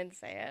how Germans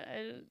say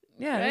it.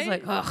 Yeah, it's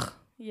Right? like ugh,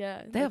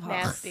 Yeah, They have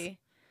nasty.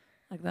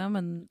 like them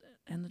and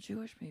the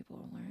Jewish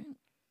people, right?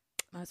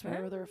 That's why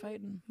Huh? they were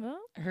fighting. Well,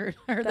 I heard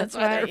that's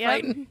why they were yep.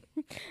 fighting.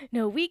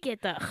 No, we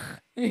get the.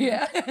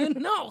 Yeah,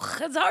 no,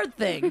 it's our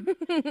thing.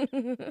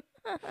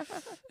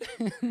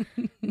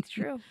 It's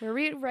true. We're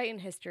rewriting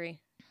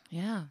history.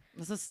 Yeah,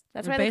 this is.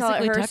 That's we're why they call it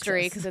basically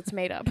herstory, Texas. because it's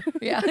made up.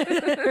 Yeah,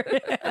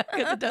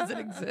 because it doesn't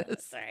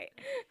exist. Right.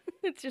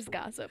 It's just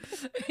gossip.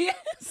 Yeah,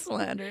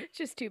 slander. It's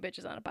just two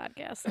bitches on a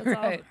podcast. That's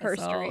Right, all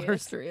that's all herstory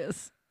herstory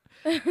is.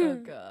 Oh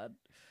God.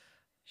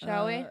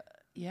 Shall we?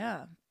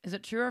 Yeah. Is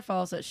it true or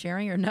false that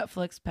sharing your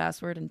Netflix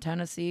password in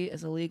Tennessee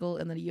is illegal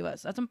in the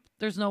U.S.?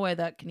 There's no way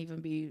that can even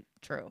be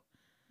true.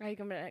 I'm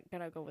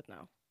gonna go with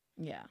no.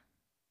 Yeah.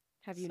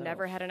 Have you So-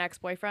 never had an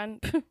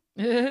ex-boyfriend? False.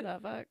 The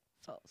fuck?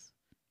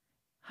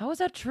 How is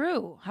that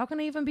true? How can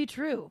it even be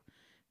true?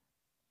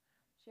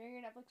 Sharing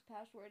your Netflix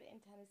password in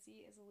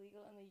Tennessee is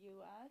illegal in the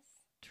U.S.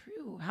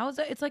 True. How is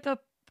that? It's like a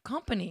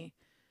company.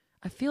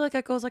 I feel like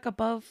that goes like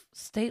above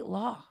state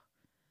law.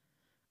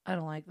 I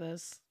don't like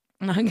this.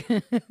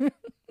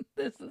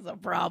 This is a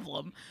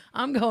problem.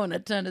 I'm going to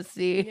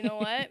Tennessee. You know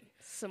what?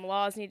 Some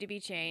laws need to be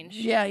changed.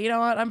 Yeah, you know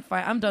what? I'm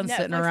fine. I'm done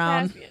sitting Netflix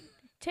around. password.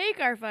 Take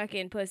our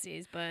fucking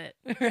pussies, but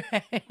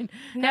Right.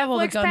 Have all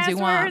the Netflix guns you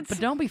want, passwords? but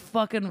don't be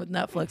fucking with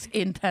Netflix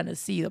in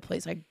Tennessee, the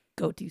place I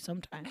go to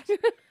sometimes.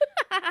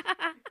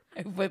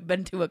 I've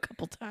been to a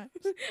couple times.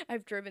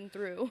 I've driven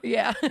through.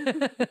 Yeah.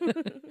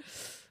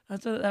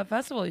 That's what that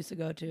festival I used to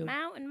go to.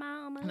 Mountain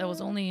Mama. That was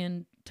only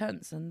in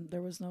tents and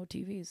there was no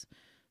TVs.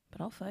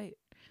 But I'll fight.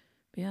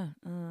 Yeah.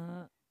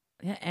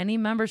 Yeah. Any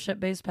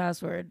membership-based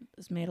password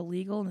is made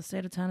illegal in the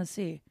state of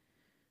Tennessee.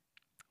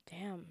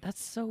 Damn.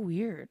 That's so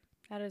weird.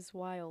 That is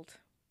wild.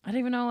 I don't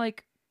even know.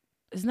 Like,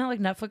 isn't that like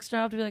Netflix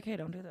job to be like, hey,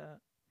 don't do that?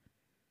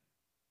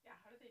 Yeah,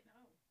 how do they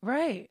know?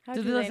 Right. How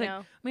Do do they, they like, know?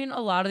 I mean, a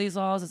lot of these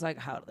laws, it's like,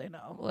 how do they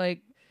know?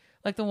 Like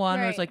the one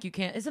where it's Right. like you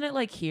can't. Isn't it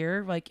like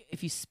here? Like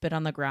if you spit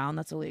on the ground,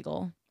 that's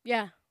illegal.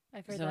 Yeah,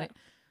 I've heard So, that. like,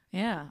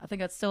 yeah, I think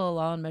that's still a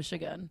law in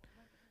Michigan.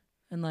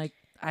 And like,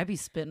 I'd be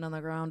spitting on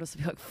the ground just to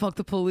be like, fuck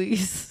the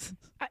police.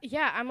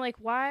 Yeah, I'm like,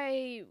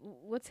 why?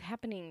 What's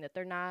happening that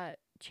they're not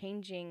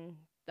changing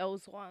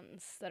those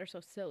ones that are so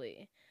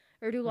silly?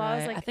 Or do laws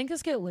Right. like, I think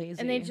just get lazy.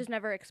 and they just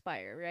never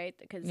expire, right?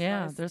 Because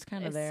yeah, there's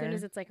kind of as there. soon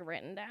as it's like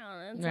written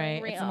down, it's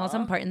right. like It's the most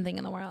real. important thing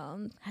in the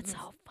world. That's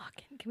so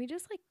fucking. Can we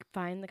just like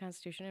find the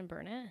Constitution and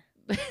burn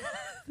it?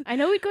 I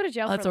know we'd go to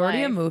jail. It's for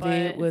already a life,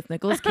 movie but- with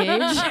Nicolas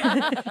Cage.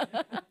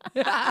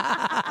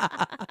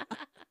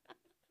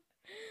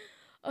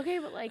 Okay,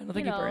 but like I don't you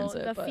think he know, burns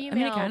it, the but- I mean, he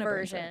female kinda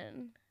burns it.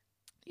 version,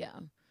 yeah.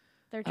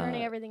 they're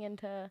turning Uh, everything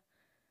into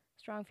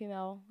strong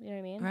female. You know what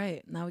I mean?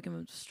 Right. Now we can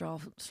have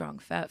strong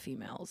fat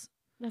females.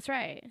 That's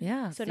right.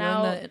 Yeah. So stealing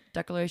now- the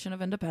Declaration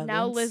of Independence.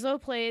 Now Lizzo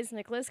plays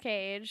Nicolas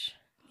Cage.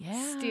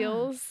 yeah.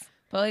 Steals.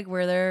 But like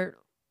we're there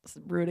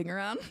rooting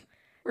around.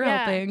 We're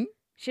Yeah. helping.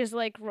 She has to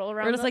like roll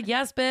around. We're just like,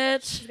 yes, she's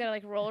bitch. gotta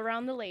like roll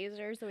around the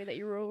lasers the way that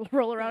you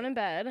roll around in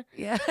bed,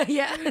 Yeah.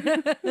 Yeah.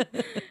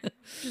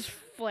 just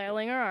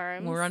flailing her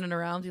arms. We're running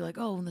around. You're like,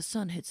 oh, when the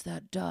sun hits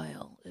that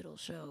dial, it'll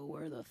show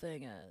where the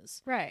thing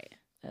is. Right.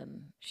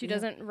 And She yeah.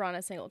 doesn't run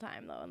a single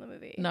time though in the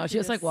movie. No, she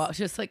just like walks.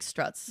 She just like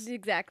struts.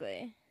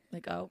 Exactly.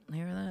 Like, oh,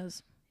 here it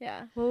is.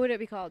 Yeah. What would it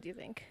be called? Do you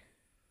think?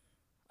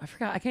 I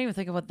forgot. I can't even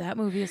think of what that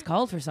movie is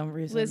called for some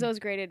reason. Lizzo's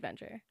Great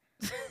Adventure.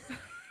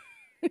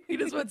 He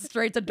just went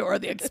straight to Dora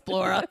the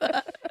Explorer.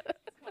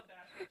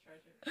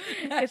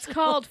 It's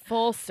called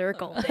Full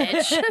Circle,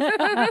 bitch.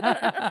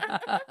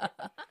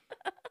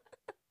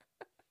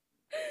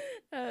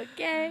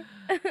 Okay.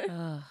 It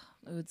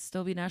would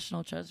still be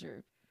National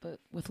Treasure, but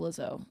with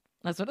Lizzo.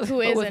 That's what. Who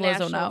but is with a Lizzo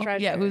national now.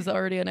 treasure. Yeah, who's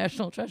already a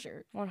national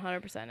treasure.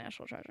 100%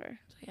 National Treasure.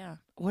 So, yeah.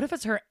 What if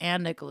it's her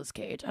and Nicolas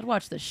Cage? I'd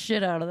watch the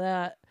shit out of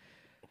that.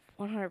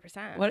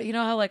 100%. What you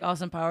know how like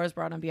Austin Powers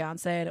brought on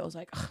Beyonce and it was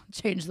like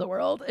changed the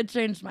world. It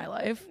changed my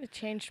life. It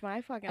changed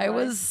my fucking I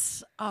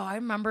life. I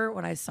remember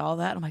when I saw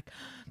that. I'm like,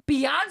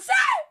 Beyonce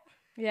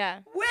Yeah.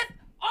 with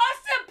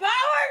Austin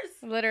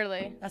Powers.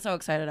 Literally. That's how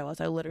excited I was.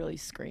 I literally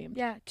screamed.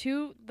 Yeah.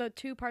 The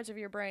two parts of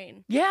your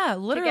brain. Yeah,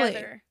 literally.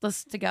 Together.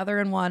 This together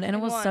in one. And it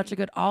In was one. such a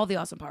good, all the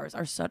Austin Powers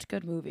are such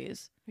good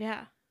movies.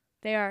 Yeah.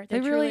 They are. They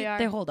truly really, are.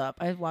 they hold up.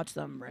 I watch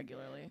them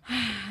regularly.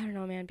 I don't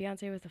know, man.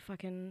 Beyonce with the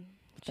fucking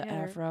The cheddar.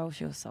 afro,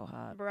 she was so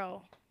hot.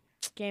 Bro.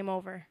 Game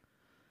over.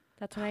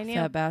 That's what I knew.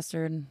 Fat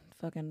bastard,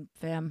 fucking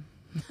fam.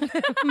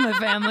 My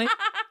family.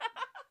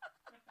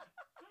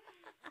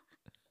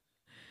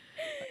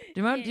 Do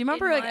you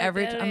remember In like my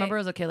every? I belly. remember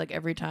as a kid, like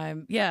every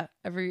time, yeah,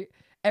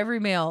 every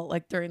meal,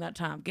 like during that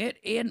time, get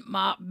in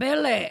my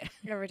belly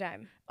Every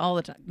time. all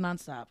the time,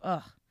 nonstop.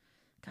 Ugh,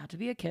 got to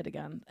be a kid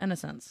again.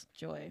 Innocence,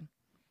 joy.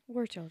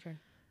 We're children.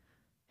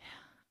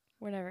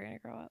 We're never going to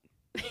grow up.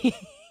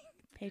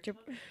 Hate your...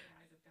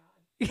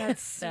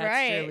 That's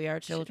right. True. We are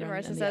children.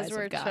 Marissa in the says eyes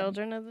we're of God.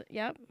 children of the...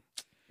 Yep.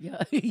 Yeah,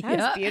 That yeah.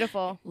 was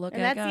beautiful. Look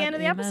and at that's the God. end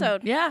of the Amen.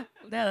 episode. Yeah,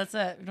 that's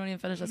it. We don't even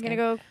finish this I'm game.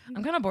 going to go...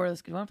 I'm kind of bored of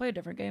this. Do you want to play a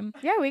different game?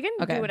 Yeah, we can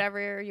Okay. do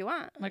whatever you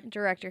want. Like-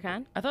 Director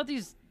con. I thought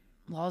these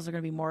laws are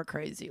gonna be more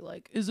crazy.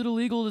 Like, is it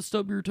illegal to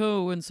stub your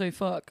toe and say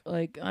fuck?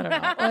 Like, I don't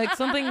know. Like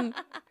something.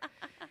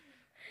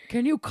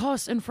 Can you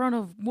cuss in front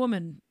of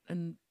women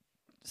in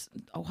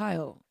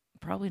Ohio?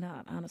 Probably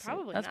not. Honestly,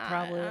 Probably that's not,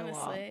 probably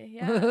honestly.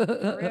 a law. Yeah,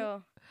 for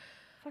real.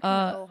 Fucking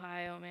Uh,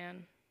 Ohio,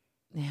 man.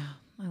 Yeah,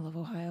 I love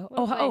Ohio. What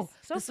a Oh, place.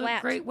 So this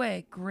flat. is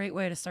a great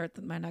way to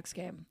start my next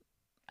game.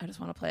 I just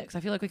want to play it because I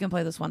feel like we can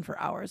play this one for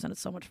hours and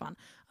it's so much fun.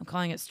 I'm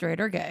calling it Straight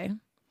or Gay.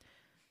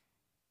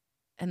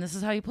 And this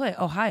is how you play it.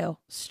 Ohio,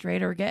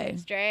 straight or gay.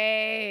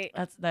 Straight.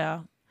 That's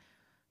yeah.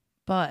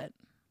 But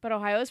But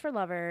Ohio's for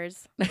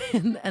lovers.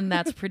 and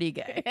that's pretty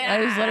gay.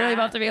 I was literally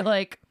about to be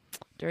like,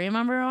 do you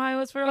remember Ohio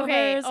was for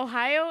Okay, lovers?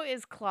 Ohio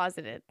is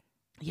closeted.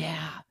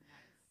 Yeah.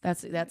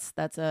 That's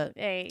a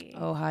Hey.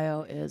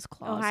 Ohio is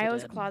closeted. Ohio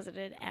is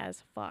closeted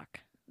as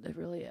fuck. It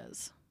really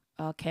is.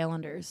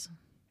 Calendars.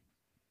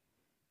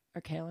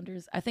 Or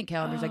calendars. I think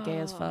calendars are gay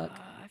as fuck.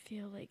 I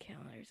feel like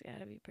calendars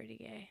gotta be pretty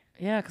gay.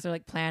 Yeah, because they're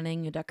like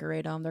planning, you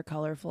decorate them, they're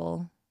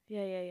colorful,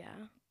 Yeah.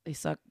 they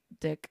suck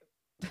dick.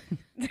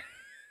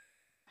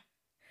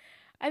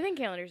 I think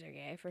calendars are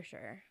gay for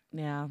sure.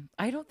 Yeah.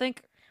 I don't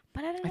think,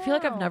 But I don't I know. feel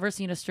like I've never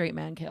seen a straight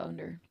man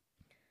calendar.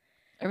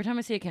 Every time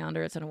I see a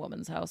calendar, it's in a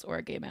woman's house or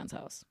a gay man's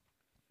house.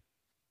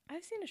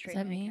 I've seen a straight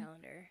that man me?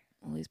 calendar.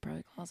 Well, he's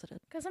probably closeted.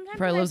 Because sometimes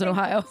Probably when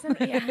I lives in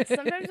think- Ohio. yeah.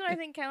 Sometimes when I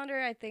think calendar,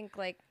 I think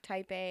like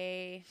type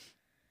A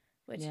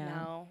Which Yeah.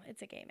 no,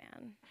 it's a gay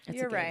man. It's a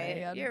You're gay right.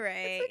 man. You're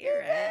right. It's a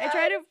You're gay right. I man.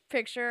 try to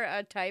picture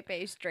a type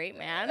A straight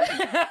man,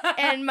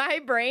 and my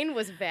brain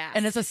was vast.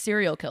 And it's a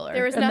serial killer.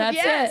 there was and nothing.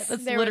 that's Yes, it.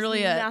 That's there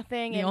literally was it.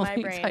 nothing The in my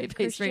only brain. type A straight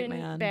Christian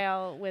man.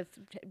 Bale with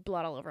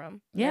blood all over him.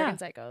 Yeah. American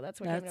Psycho.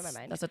 That's what came to my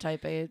mind. That's a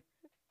type A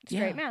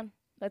Straight yeah. man.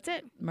 That's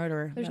it.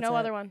 murderer. There's That's no it.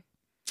 other one.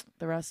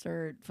 The rest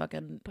are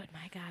fucking. But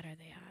my God, are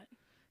they hot?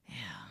 Yeah.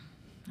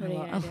 What are you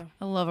gonna do?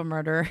 I love a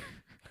murderer.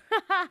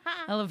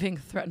 I love being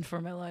threatened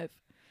for my life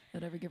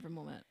at every given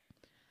moment.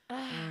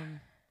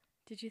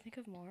 Did you think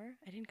of more?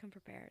 I didn't come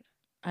prepared.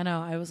 I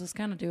know. I was just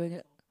kind of doing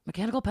it.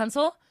 Mechanical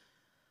pencil?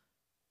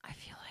 I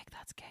feel like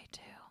that's gay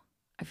too.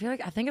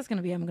 I think it's going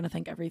to be, I'm going to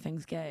think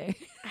everything's gay.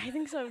 I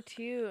think so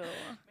too.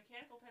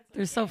 Mechanical pencil.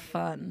 They're so is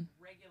fun.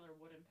 Regular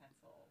wooden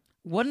pencil.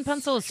 Wooden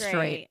pencil is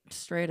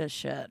straight as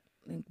shit.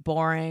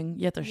 Boring.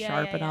 You have to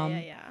sharpen them.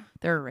 Yeah.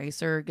 Their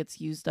eraser gets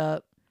used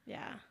up.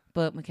 Yeah.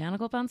 But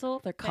mechanical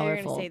pencil, they're Now you're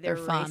colorful. gonna say they're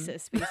fun.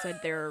 racist, but you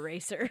said they're a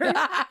racer.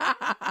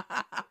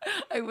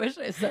 I wish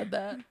I said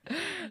that.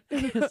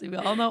 Because we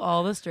all know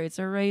all the straights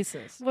are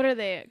racist. What are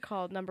they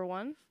called? Number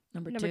one?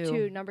 Number Number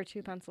two. Number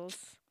two pencils.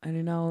 I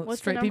don't know. What's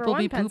Straight the number people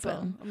one be pencil?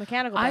 pooping. A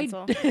mechanical I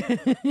pencil.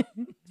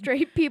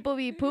 Straight people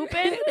be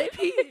pooping. they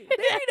be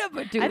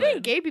number two. I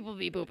think gay people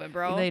be pooping,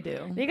 bro. They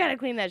do. They gotta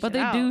clean that But shit they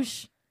out.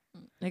 douche.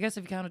 I guess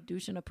if you count a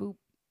douche and a poop.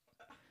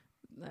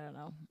 I don't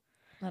know.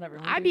 Not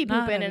everyone. I do- be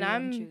not pooping and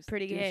everyone I'm choose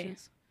pretty gay.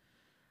 douches.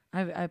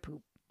 I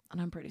poop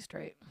and I'm pretty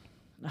straight.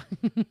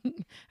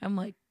 I'm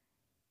like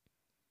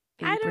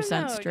I don't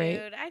 80% know, straight.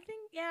 dude. I think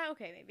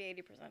okay,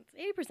 maybe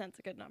 80%. 80%'s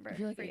a good number I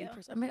feel like for you.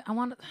 80%. I mean, I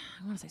want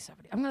to say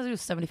 70. I'm gonna do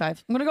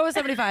 75. I'm gonna go with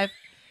 75.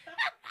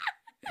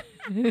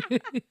 And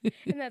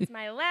that's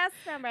my last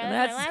number. And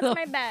That's the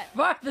my bet.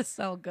 farthest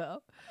I'll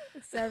go.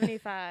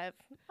 75.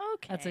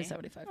 Okay. I'd say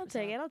 75. I'll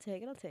take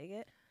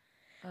it.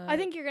 I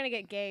think you're gonna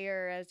get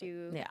gayer as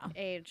you Yeah.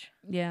 age.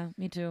 Yeah,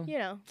 me too. You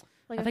know,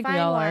 like I a think we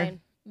fine all wine,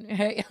 are.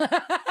 Hey.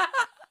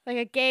 like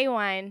a gay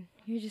wine.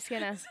 You're just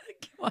gonna.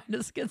 Wine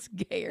just gets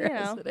gayer You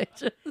as know. it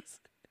ages.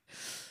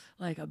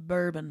 Like a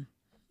bourbon.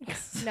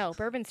 No,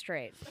 bourbon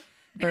straight.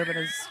 Bourbon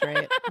is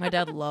straight. My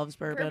dad loves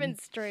bourbon.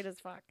 Bourbon's straight as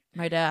fuck.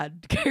 My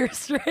dad cares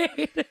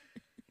straight.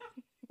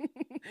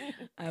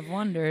 I've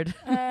wondered.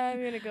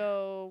 I'm gonna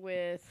go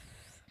with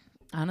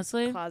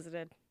Honestly,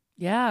 closeted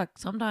yeah,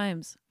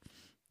 sometimes.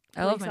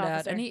 I love Police my dad,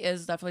 officer. and he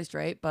is definitely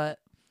straight, but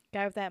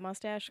guy with that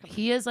mustache. Come on.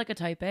 he is like a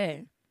type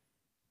A.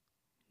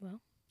 Well.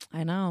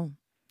 I know.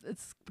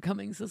 It's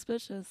becoming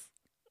suspicious.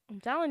 I'm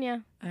telling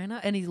you. I know,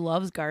 and he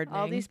loves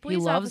gardening. these he police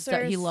loves he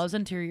officers- loves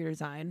interior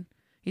design.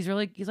 He's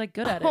like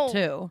good at Oh. it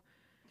too.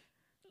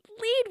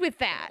 Lead with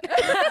that.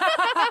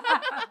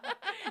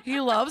 He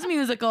loves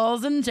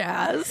musicals and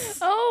jazz.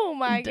 Oh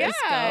my Disco.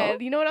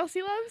 god. You know what else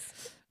he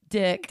loves?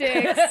 Dick.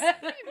 Dicks.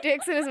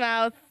 Dicks in his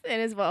mouth, in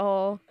his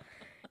butthole.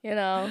 You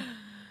know.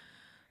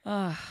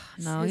 No,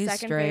 His he's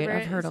second straight. favorite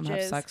I've heard is him have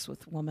jizz. sex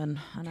with women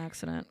on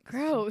accident.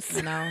 Gross.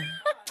 You know,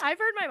 I've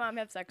heard my mom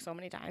have sex so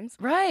many times.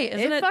 right?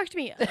 Isn't it? Fucked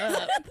me up.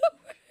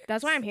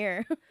 That's why I'm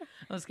here.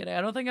 I was kidding. I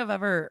don't think I've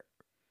ever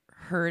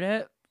heard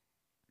it,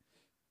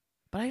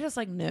 but I just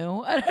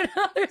knew. I don't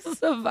know. There's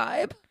just a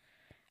vibe.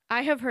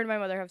 I have heard my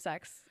mother have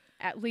sex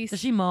at least Does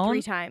she moan?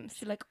 3 times.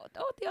 She's like,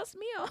 oh, Dios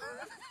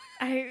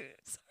mío.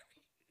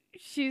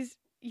 She's,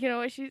 you know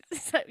what you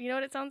know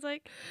what it sounds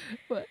like?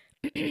 What?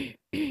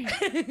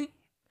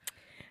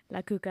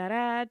 La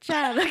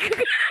cucaracha, la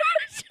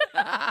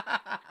cucaracha.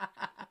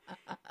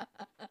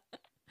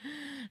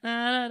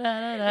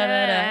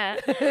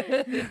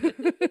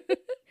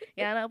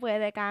 Ya no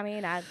puede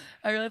caminar.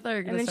 I really thought you were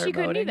And gonna then start she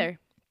couldn't moaning. either.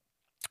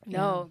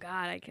 No,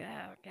 God,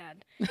 oh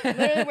God. I'm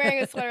literally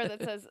wearing a sweater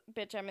that says,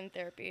 bitch, I'm in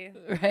therapy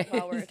Right.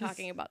 while we're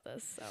talking about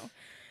this. So,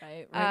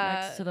 Right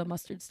next Uh, to the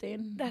mustard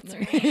stain. that's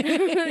Right. right.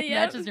 Yep.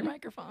 Matches your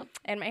microphone.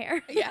 and my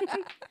hair. Yeah.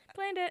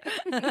 Planned it.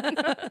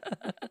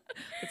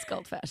 It's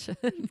called fashion.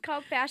 It's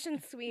called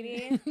fashion,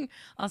 sweetie.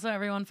 Also,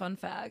 everyone, fun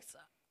facts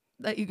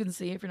that you can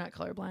see if you're not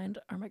colorblind.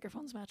 Our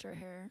microphones match our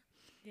hair.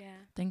 Yeah.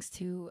 Thanks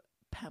to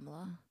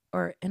Pamela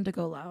or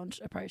Indigo Lounge.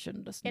 I probably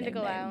shouldn't just name Indigo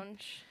name.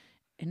 Lounge.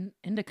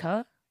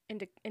 Indica?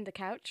 Into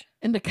couch.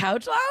 Into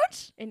Couch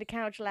Lounge? Into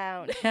couch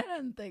lounge. I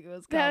didn't think it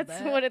was called That's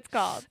that. what it's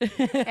called.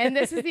 And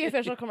this is the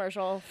official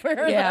commercial for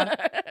Yeah.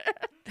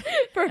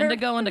 for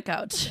Indigo into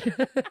Couch.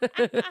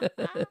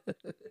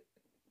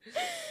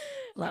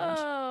 Lounge.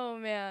 Oh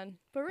man!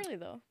 But really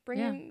though, bring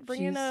Yeah,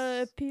 in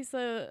a she's- piece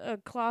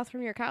of cloth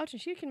from your couch, and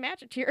she can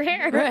match it to your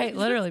hair. Right,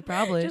 literally,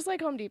 probably. Just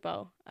like Home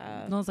Depot.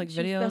 Those, like, she's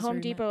videos The where Home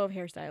you Depot of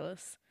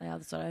hairstylists. Yeah,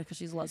 that's what because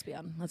she's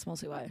lesbian. That's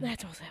mostly why.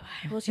 That's also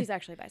why. Well, she's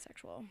actually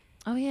bisexual,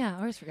 Oh, yeah. I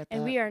always forget that.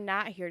 and we are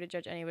not here to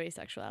judge anybody's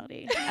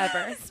sexuality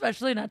ever.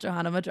 Especially not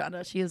Johanna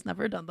Madrona. She has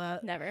never done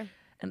that. Never.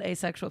 And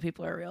asexual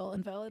people are real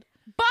and valid.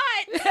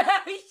 But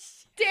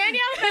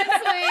Danielle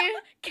Bensley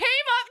came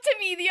up to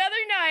me the other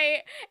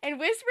night and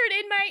whispered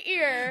in my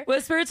ear.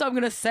 Whispered, so I'm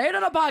going to say it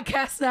on a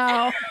podcast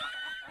now.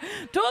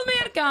 Told me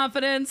in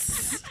confidence.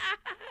 Said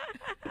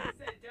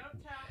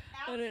don't tell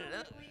absolutely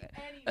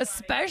anybody.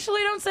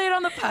 Especially don't say it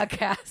on the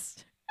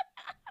podcast.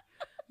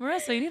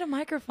 Marissa, you need a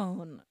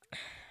microphone.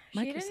 She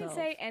Mic didn't yourself.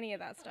 say any of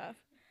that stuff.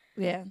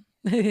 Yeah.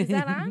 Is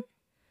that on?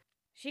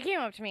 She came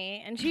up to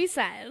me and she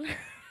said,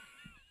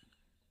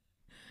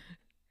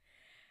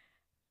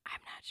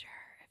 I'm not sure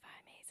if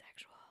I'm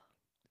asexual.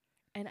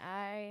 And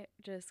I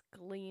just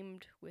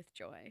gleamed with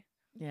joy.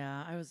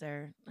 Yeah, I was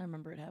there. I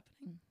remember it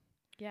happening.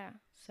 Yeah,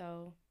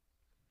 so.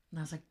 And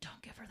I was like,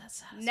 don't give her that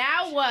satisfaction.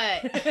 Now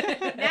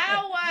what?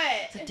 Now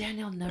what? So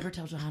Danielle never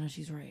tell Johanna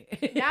she's right.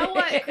 Now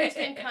what,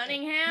 Kristen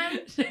Cunningham?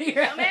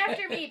 Come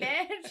after me,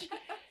 bitch.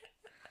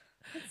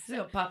 She's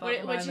gonna pop up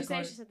What'd behind you the say?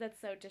 corner. She said that's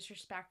so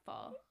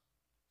disrespectful.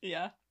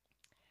 Yeah.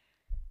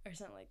 Or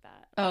something like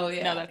that. Oh,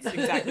 yeah. No, that's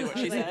exactly what I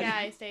she was like, said. yeah,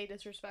 I stay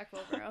disrespectful,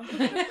 bro. What do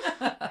you Don't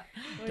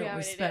want me to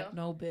respect do?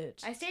 no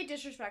bitch. I stay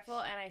disrespectful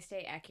and I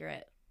stay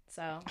accurate.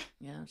 So,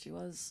 Yeah, she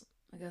was.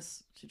 I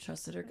guess she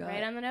trusted her gut.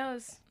 right on the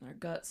nose. Her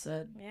gut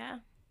said, Yeah.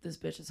 this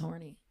bitch is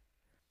horny.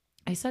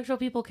 Asexual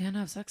people can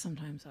have sex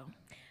sometimes, though.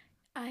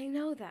 I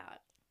know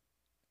that.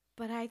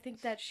 But I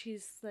think that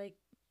she's like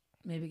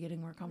Maybe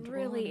getting more comfortable.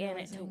 really and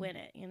in it to realizing- win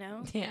it, you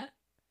know? Yeah.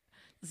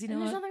 'Cause you know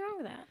And there's what? nothing wrong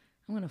with that.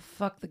 I'm gonna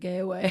fuck the gay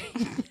away.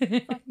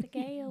 Fuck the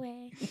gay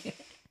away.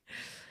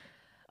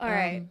 All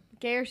right. Um,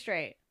 Gay or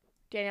straight?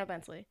 Danielle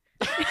Bensley.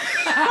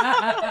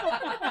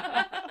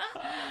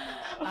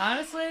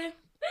 Honestly,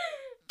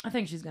 I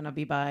think she's gonna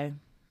be bi.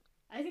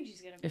 I think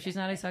she's gonna be If she's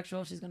not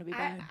asexual, she's gonna be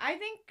bi. I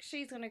think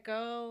she's gonna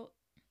go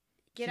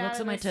She get out looks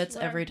of at my this tits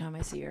slur. every time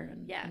I see her,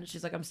 and, Yeah. and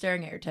she's like, "I'm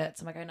staring at your tits."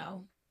 I'm like, "I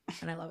know,"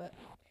 and I love it.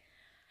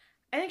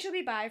 I think she'll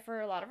be bi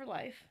for a lot of her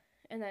life,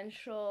 and then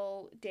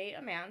she'll date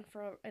a man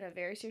for in a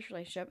very serious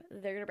relationship.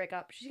 They're gonna break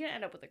up. She's gonna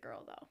end up with a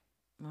girl though.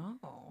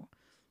 Oh,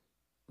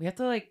 we have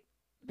to like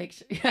make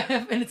sure,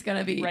 and it's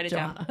gonna be Write it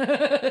down.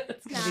 Johanna.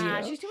 It's gonna be Nah,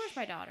 you. she's too much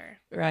my daughter.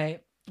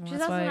 Right. Well, She's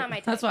that's also why, not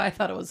my That's type. why I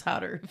thought it was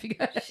hotter. If you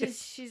guys.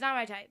 She's not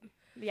my type.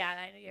 Yeah,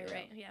 you're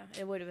right. Yeah,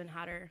 it would have been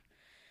hotter.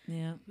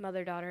 Yeah.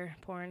 Mother daughter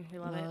porn. We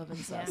love, Love it.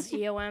 incest.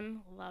 Yeah,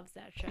 EOM loves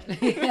that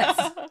shit. Yes.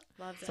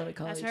 Loves That's what we it.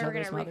 call That's each why we're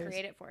other's gonna mothers.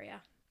 recreate it for you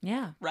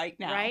Yeah. Right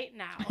now. right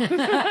now.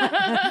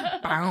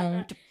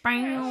 Bow,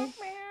 bow.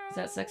 Is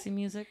that sexy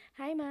music?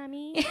 Hi,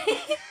 mommy.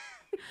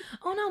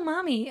 Oh no,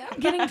 mommy! I'm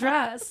getting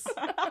dressed.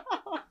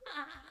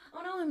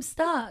 Oh no, I'm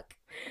stuck.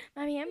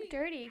 Mommy, I'm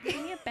dirty. Give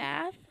me a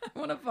bath. I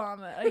want to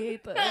vomit. I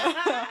hate this.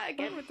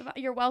 Again with the.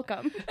 You're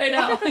welcome. I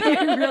know.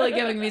 You're really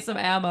giving me some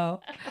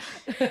ammo.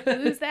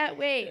 Lose that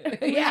weight. Lose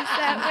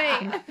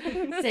that weight.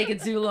 It's taking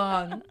too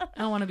long.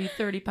 I want to be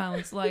 30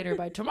 pounds lighter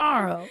by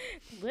tomorrow.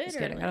 Literally. Just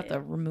kidding. I have to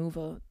remove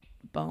a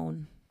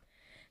bone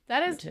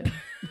That or is. two.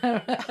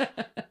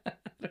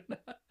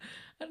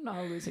 I don't know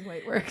how losing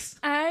weight works.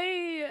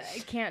 I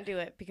can't do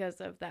it because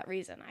of that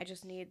reason. I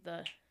just need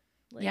the.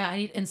 Like, Yeah, I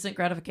need instant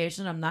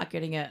gratification. I'm not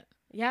getting it.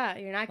 Yeah,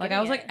 you're not. Like getting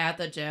I was it. like at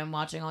the gym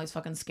watching all these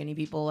fucking skinny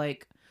people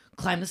like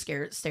climb the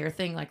stair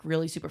thing like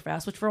really super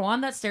fast. Which for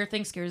one, that stair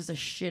thing scares the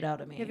shit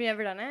out of me. Have you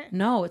ever done it?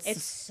 No,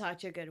 It's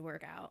such a good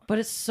workout. but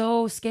it's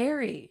so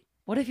scary.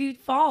 What if you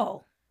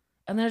fall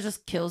and then it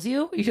just kills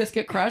you? You just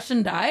get crushed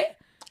and die?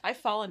 I've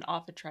fallen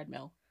off a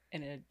treadmill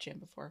in a gym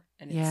before,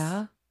 and it's,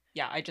 Yeah.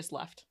 yeah, I just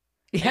left.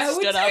 Yeah, me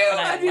stood too. up and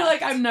I I'd be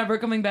like, left. I'm never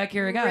coming back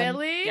here again.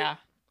 Really? Yeah,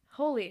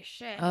 Holy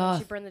shit! Ugh.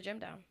 She burned the gym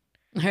down.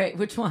 All right,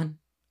 which one?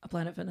 A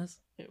Planet Fitness?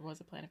 it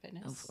was a Planet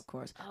Fitness. Of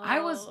course.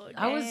 I was Oh,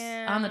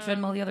 on the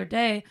treadmill the other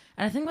day,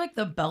 and I think like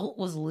the belt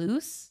was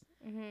loose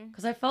Mm-hmm.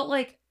 because I felt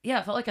like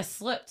I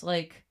slipped.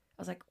 Like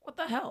I was like, what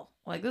the hell?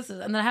 Like this is,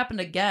 and then it happened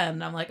again.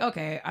 And I'm like,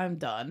 okay, I'm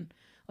done.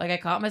 Like I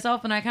caught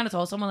myself, and I kind of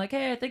told someone like,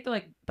 hey, I think the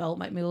like belt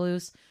might be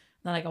loose.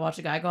 Then I could watch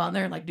a guy go on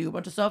there and like do a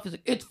bunch of stuff. He's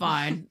like, it's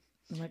fine.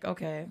 I'm like,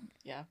 okay,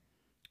 Yeah.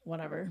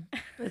 whatever.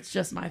 It's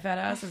just my fat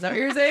ass. Is that what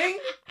you're saying?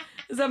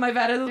 Is that my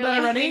fat ass is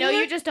better running? We know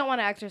you just don't want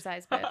to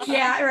exercise, bitch.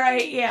 Yeah,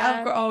 right. Yeah. Yeah.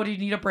 Of course. Oh, do you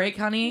need a break,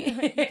 honey?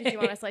 Did you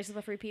want a slice of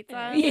the free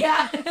pizza?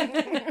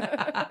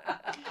 Yeah.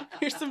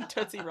 Here's some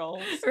Tootsie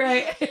Rolls.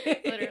 Right.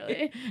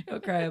 Literally.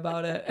 Don't cry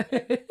about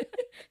it.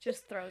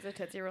 Just throws a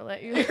Tootsie Roll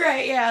at you.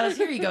 Right. Yeah.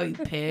 Here you go, you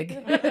pig.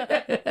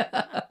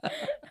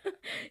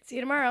 See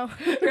you tomorrow.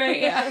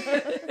 Right.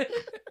 Yeah.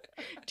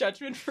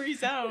 Judgment-free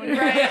zone.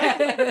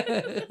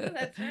 Right.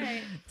 That's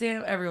right.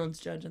 Damn, everyone's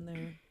judging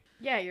there.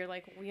 Yeah, you're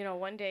like,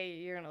 one day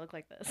you're going to look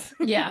like this.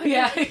 Yeah.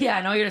 Yeah. Yeah.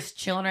 I know you're just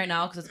chilling right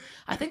now because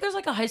I think there's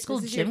like a high school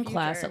This is your gym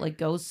class future. that like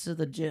goes to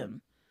the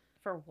gym.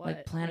 For what?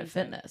 Like Planet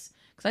reason? Fitness.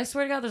 Because I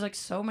swear to God, there's like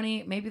so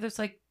many. Maybe there's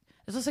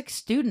just like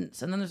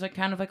students, and then there's like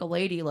kind of like a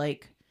lady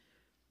like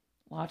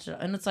watch it,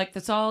 and it's like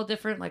it's all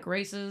different like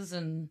races,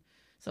 and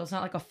so it's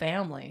not like a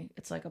family.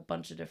 It's like a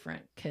bunch of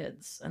different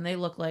kids, and they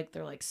look like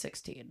they're like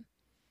 16.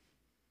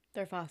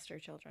 They're foster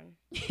children.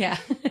 Yeah,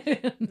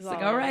 it's like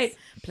all all it right, is.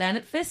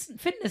 Planet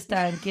Fitness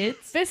time,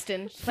 kids.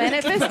 Fistin.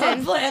 Planet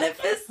Fistin. Planet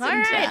Fistin. All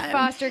right, time.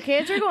 foster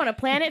kids, we're going to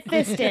Planet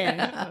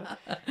Fistin.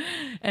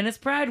 And it's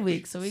Pride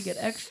Week, so we get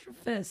extra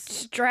fists.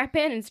 Strap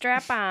in and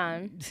strap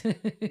on.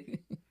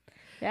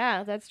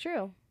 Yeah, that's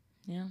true.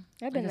 Yeah,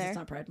 I've been I guess there. It's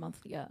not Pride Month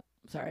yet.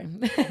 Sorry,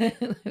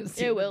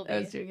 It will I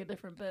was be. doing a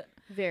different bit.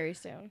 Very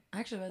soon.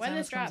 Actually, by the When time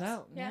this this comes drops,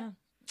 out, yeah.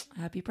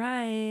 Happy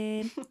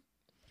Pride.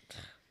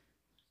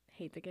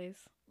 Hate the gays.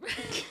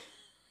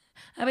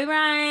 Happy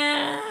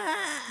Brian.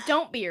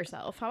 Don't be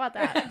yourself. How about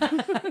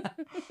that?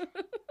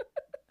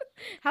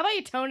 How about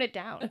you tone it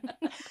down?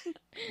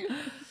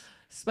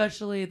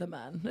 Especially the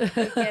men. I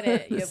get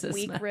it. You The have cis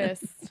weak men.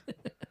 wrists.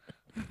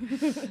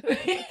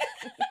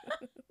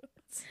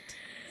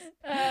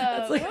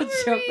 That's like what a were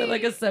joke that we-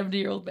 like a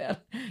 70-year-old man.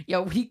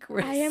 Yeah, weak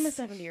wrists. I am a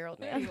 70-year-old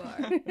There man. you are.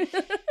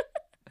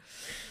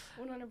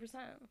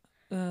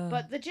 100%.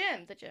 But the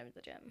gym.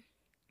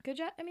 Good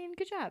job. I mean,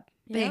 good job.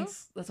 you know?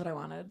 Thanks. That's what I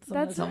wanted.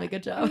 Someone to tell me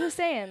good I'm job. just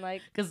saying,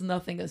 like, Because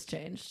nothing has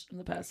changed in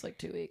the past like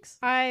 2 weeks.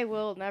 I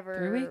will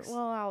never. 3 weeks? Well,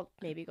 I'll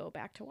maybe go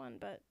back to one,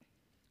 but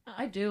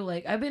I do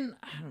like. I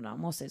don't know.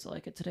 Most days I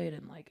like it. Today I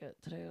didn't like it.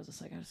 Today I was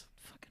just like, I just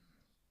fucking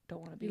don't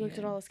want to be. you looked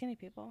here. at all the skinny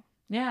people.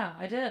 Yeah,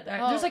 I did.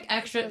 Oh, There's like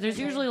that's extra. what I was There's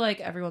gonna say. usually like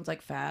everyone's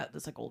like fat.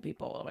 There's like old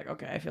people. I'm like,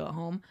 okay, I feel at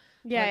home.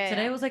 Yeah, Like, yeah,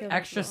 today yeah. was like Feel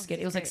extra cool.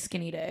 skinny. It was like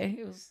skinny day.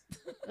 It was.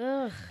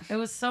 Ugh. It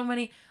was so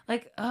many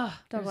like. Talk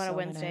there's about a so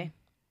Wednesday. many.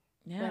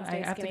 Yeah,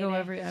 Wednesday I have to skinny go day.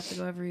 every. I have to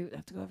go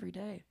every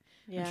day.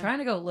 Yeah. I'm trying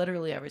to go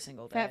literally every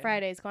single day. Fat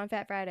Fridays. Go on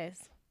Fat Fridays.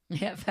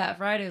 Yeah, Fat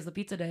Friday is the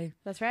pizza day.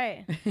 That's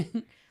right.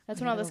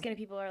 That's when I all the know. skinny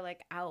people are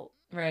like out.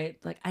 Right.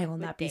 Like I will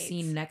With not be dates.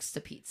 seen next to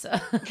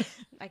pizza.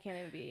 I can't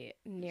even be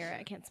near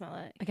it. I can't smell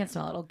it. I can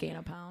smell it. It'll gain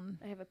a pound.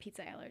 I have a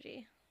pizza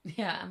allergy.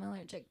 Yeah, I'm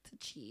allergic to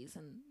cheese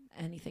and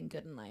anything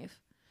good in life.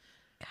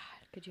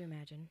 God, could you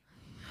imagine?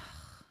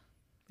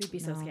 We'd be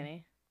so No.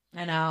 skinny.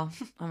 I know.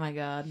 Oh my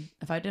god.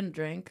 If I didn't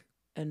drink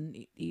and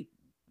eat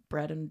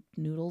bread and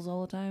noodles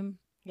all the time,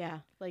 Yeah,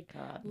 like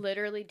God.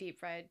 literally deep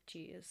fried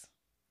cheese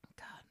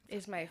God.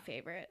 is my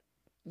favorite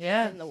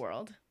Yeah. in the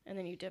world. And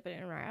then you dip it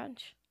in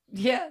ranch.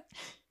 Yeah.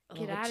 I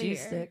Get love a outta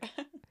cheese here. stick.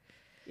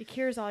 It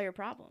cures all your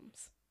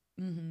problems.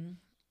 Mm-hmm.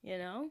 You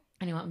know?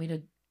 And you want me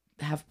to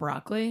have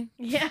broccoli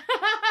Yeah.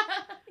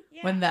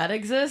 Yeah. when that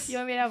exists? You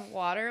want me to have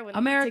water when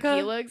America?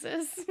 tequila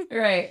exists?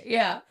 Right.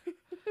 Yeah.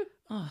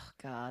 Oh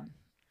God.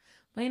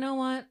 But you know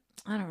what?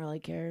 I don't really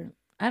care.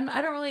 I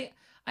don't really.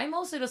 I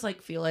mostly just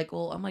like feel like,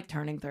 well, I'm like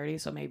turning 30,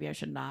 so maybe I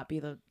should not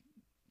be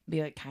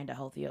like kind of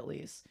healthy at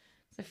least.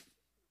 I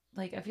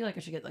feel like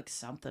I should get like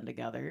something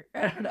together.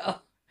 I don't know.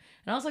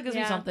 And also gives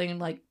me Yeah. something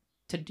like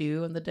to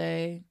do in the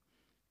day.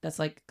 That's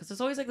like because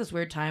there's always like this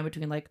weird time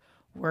between like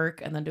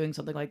work and then doing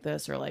something like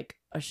this or like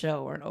a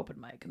show or an open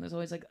mic. And there's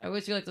always like I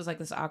always feel like there's like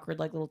this awkward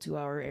like little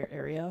 2-hour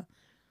area.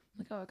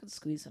 Like, oh, I could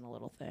squeeze in a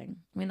little thing.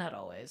 I mean, not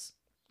always.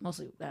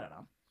 Mostly, I don't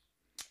know.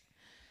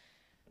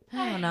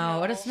 I don't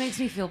know. It just makes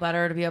me feel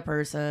better to be a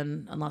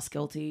person and less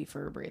guilty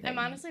for breathing. I'm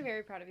honestly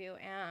very proud of you.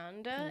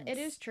 And it Thanks.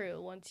 is true.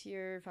 Once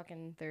you're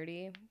fucking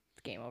 30,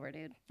 it's game over,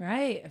 dude.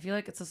 Right. I feel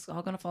like it's just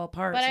all going to fall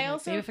apart. But So I I'm like,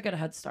 also maybe if I get a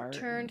head start.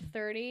 Turned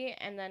 30,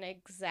 and then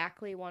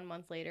exactly 1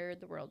 month later,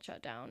 the world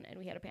shut down and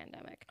we had a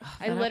pandemic. Ugh,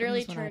 I that literally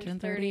happens when I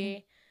turned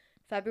 30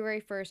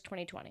 February 1st,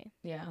 2020.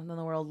 Yeah, and then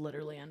the world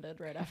literally ended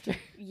right after.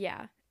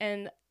 Yeah.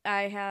 And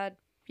I had,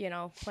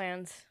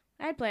 plans.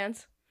 I had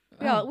plans.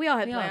 We Oh, all had we all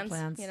had plans.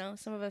 plans. You know,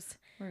 some of us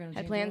We're gonna had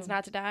change plans them.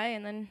 not to die,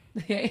 and then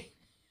Okay.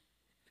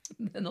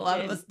 And a lot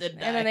of Did. us did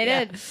die. And then they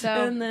yeah. did,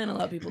 so- And then a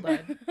lot of people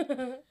died.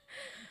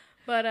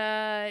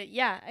 But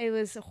yeah, it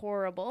was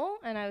horrible,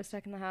 and I was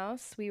stuck in the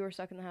house. We were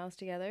stuck in the house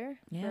together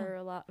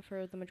Yeah.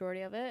 for the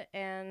majority of it,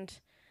 and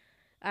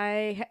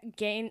I've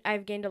gained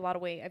a lot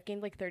of weight. I've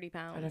gained like 30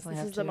 pounds. definitely This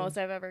have is the too. most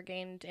I've ever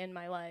gained in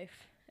my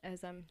life,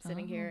 as I'm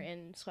sitting here Oh.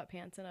 in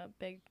sweatpants and a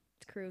big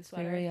crew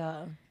sweater. Very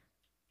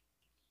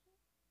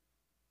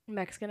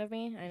Mexican of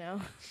me, I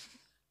know,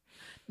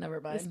 never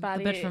mind. This The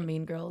body bitch from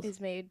Mean Girls. is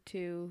made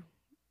to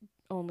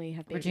only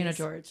have babies. Regina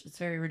George. It's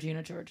very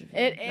Regina George. Of you.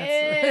 It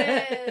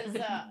That's- is.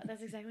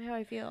 That's exactly how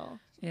I feel.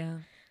 Yeah.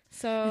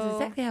 So That's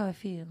exactly how I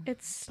feel.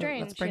 it's So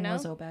strange, let's bring you know.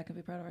 Lizzo back and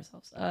be proud of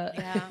ourselves. Yeah,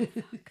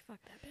 fuck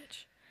that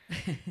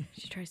bitch.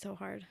 She tries so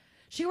hard.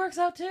 She works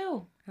out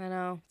too. I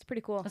know. It's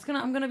pretty cool.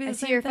 I'm gonna be the I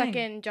same see her thing.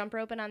 fucking jump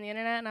roping on the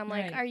internet, and I'm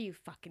like, Right. are you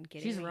fucking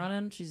kidding She's me?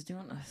 running. She's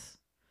doing this.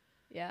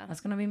 Yeah. That's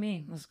gonna be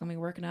me. That's gonna be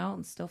working out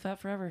and still fat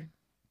forever.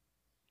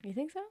 You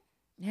think so?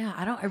 Yeah,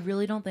 I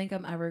really don't think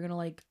I'm ever gonna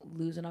like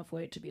lose enough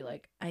weight to be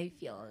like I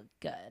feel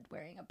good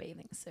wearing a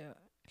bathing suit.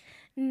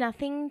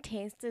 Nothing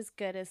tastes as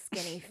good as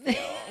skinny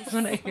feels.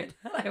 When I hear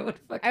that, I would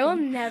fucking. I will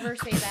never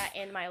say that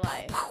in my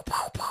life.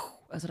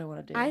 That's what I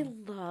want to do. I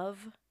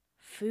love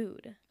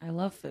food. I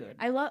love food.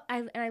 I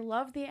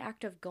love the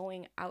act of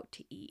going out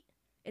to eat.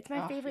 It's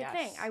my Oh, favorite yes.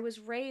 thing. I was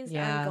raised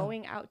Yeah. on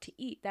going out to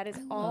eat. That is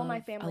all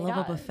my family I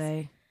love does. a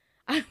buffet.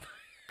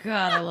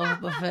 God, I love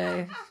a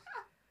buffet.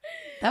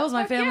 That was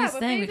my Fuck yeah, family's thing.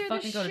 buffets We'd are the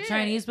fucking go to shit.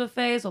 Chinese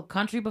buffets, old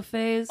country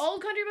buffets.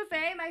 Old Country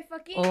Buffet, my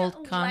fucking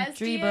Old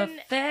country lesbian,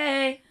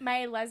 buffet.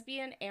 my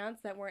lesbian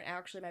aunts that weren't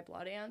actually my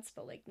blood aunts,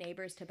 but like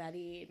neighbors to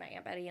Betty, my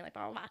Aunt Betty, and like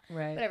blah, blah, blah.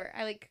 Right. Whatever.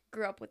 I like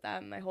grew up with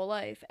them my whole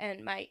life,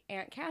 and my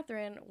Aunt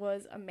Catherine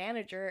was a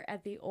manager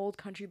at the Old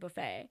Country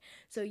Buffet.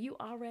 So you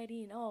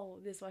already know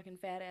this fucking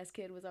fat ass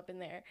kid was up in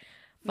there.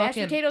 Mashed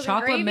Fucking potatoes and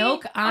chocolate gravy?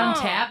 milk on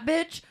Oh. tap,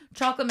 bitch.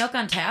 Chocolate milk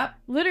on tap.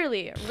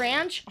 Literally, a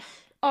ranch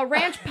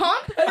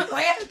pump,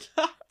 Ranch.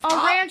 a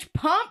ranch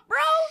pump, bro.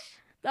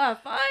 The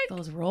fuck?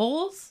 Those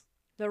rolls.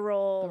 The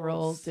rolls. The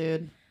rolls,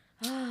 dude.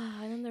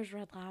 And then there's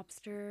Red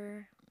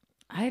Lobster.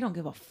 I don't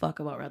give a fuck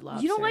about Red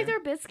Lobster. You don't like their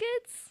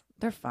biscuits?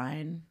 They're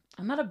fine.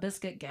 I'm not a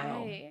biscuit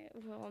gal. I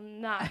will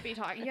not be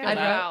talking I'd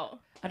about.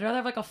 I'd rather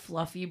have like a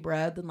fluffy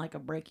bread than like a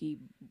breaky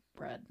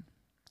bread.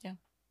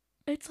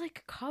 It's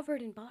like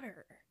covered in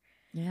butter.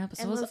 Yeah, but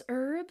so And is those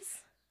herbs.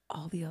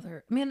 all the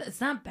other. I mean, it's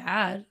not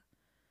bad.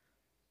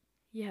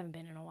 You haven't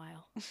been in a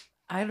while.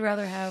 I'd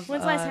rather have.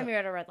 When's the last time you were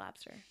at a Red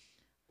Lobster?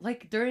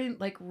 Like during,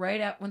 like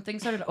right at when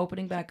things started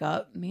opening back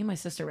up, me and my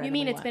sister. You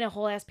mean it's been a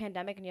whole ass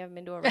pandemic and you haven't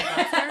been to a Red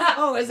Lobster?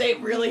 Oh, is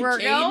it really? We're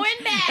changed? going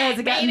back. Has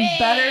it gotten baby.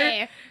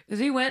 better? Because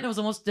we went and it was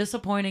the most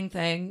disappointing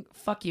thing.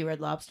 Fuck you, Red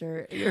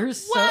Lobster. You're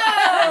so.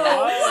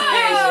 Whoa!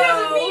 Hey, she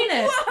doesn't mean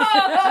it.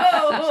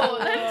 Whoa!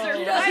 That's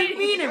She a doesn't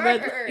mean it,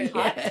 Red. word.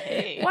 Hot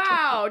take.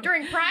 Wow!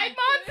 During Pride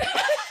Month?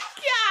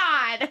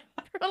 God,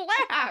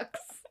 relax.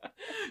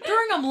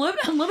 During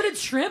unlimited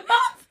shrimp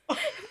month, I'm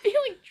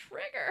feeling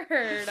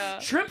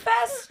triggered. shrimp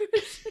fest.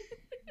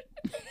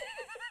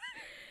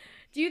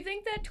 Do you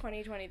think that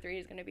 2023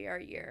 is going to be our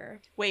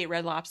year? Wait,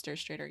 Red Lobster,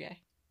 straight or gay?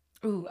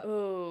 Ooh,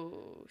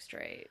 Ooh,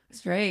 straight.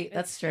 straight.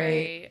 That's It's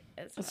straight.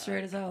 As That's fuck.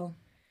 straight as hell.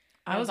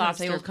 I Red was gonna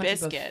say Lobster Old Country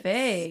biscuits.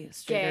 Buffet,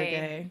 straight or Gay.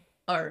 gay,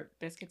 or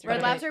Biscuits. Red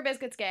Right. Lobster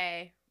biscuits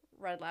gay.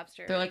 Red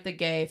Lobster. they're like the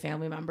gay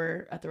family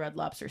member at the Red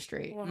Lobster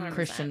Street 100%.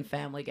 Christian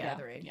family Yeah.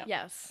 gathering. Yep.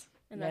 Yes.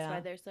 And that's Yeah. why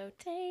they're so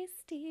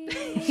tasty.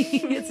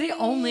 It's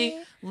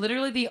the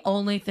literally the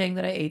only thing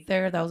that I ate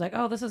there that was like,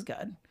 oh, this is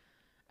good.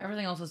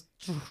 Everything else was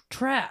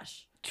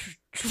trash.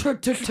 Trash.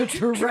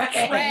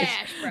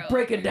 Trash, bro.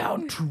 Break it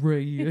down.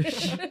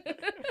 Trash.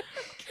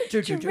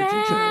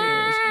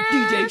 Trash.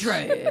 DJ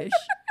Trash.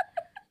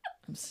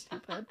 I'm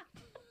stupid.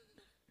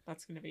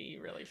 That's gonna be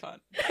really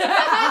fun.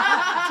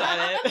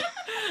 Auto-tune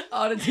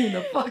Auto-tune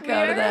the fuck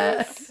out of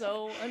that.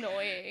 So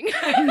annoying.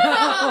 I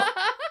know.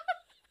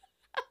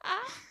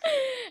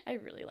 I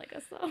really like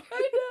us though.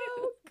 I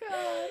know.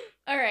 God.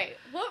 All right,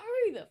 what were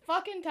we the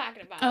fucking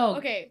talking about? Oh,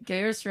 okay.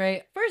 Gay or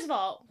straight? First of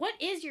all, what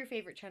is your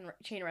favorite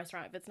chain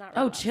restaurant if it's not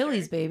Red Oh, Lobster?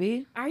 Chili's,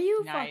 baby. Are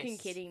you Nice. fucking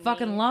kidding me?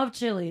 Fucking love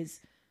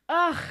Chili's.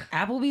 Ugh.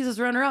 Applebee's is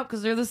runner up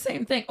because they're the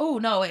same thing. Oh,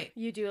 no, wait.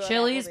 You do love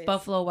Chili's, Applebee's.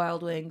 Buffalo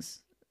Wild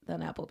Wings,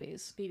 then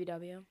Applebee's.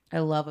 BBW. I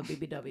love a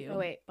BBW. Oh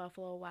wait,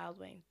 Buffalo Wild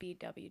Wing.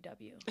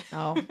 BWW.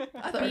 Oh,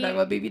 I thought we were talking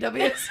about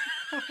BBWs.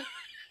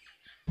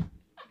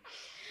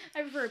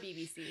 I prefer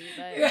BBC,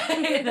 but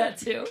That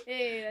too.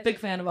 Hey, that's Big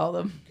fan of all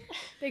of them.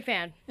 big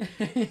fan.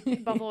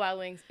 Buffalo Wild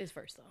Wings is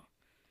first though.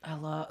 I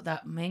love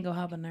that mango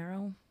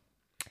habanero.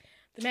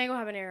 The mango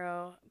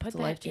habanero, put It's a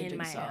that in life-changing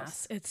my sauce.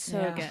 ass. It's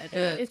so Yeah.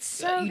 good. It's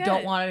so You good.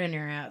 don't want it in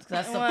your ass. 'Cause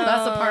that's the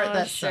part Well,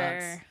 that sure,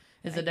 sucks.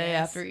 Is I the day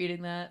guess. after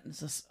eating that.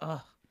 It's just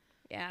ugh.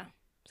 Yeah.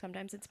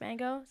 Sometimes it's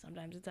mango,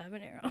 sometimes it's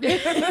habanero.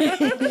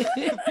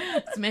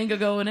 It's mango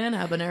going in,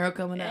 habanero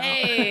coming out.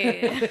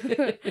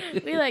 Hey.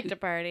 We like to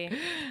party. sure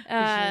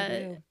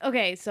do.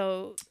 Okay,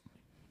 so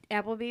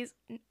Applebee's,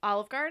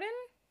 Olive Garden.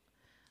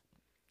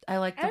 I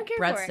like I the don't care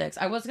for it. breadsticks.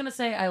 I was gonna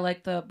say I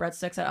like the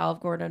breadsticks at Olive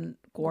Gordon.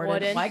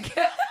 Gordon. Why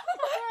can't,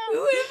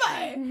 who am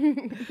I?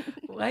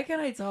 Why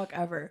can't I talk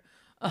ever?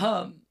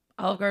 Olive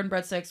Garden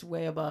breadsticks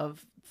way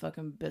above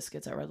fucking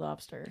biscuits at Red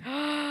Lobster.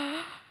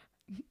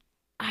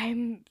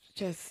 I'm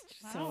just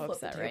so Wow. Flip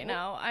the upset right table.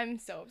 now. I'm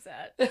so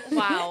upset.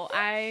 Wow,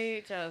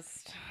 I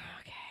just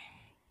okay.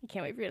 I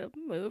can't wait for you to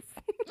move.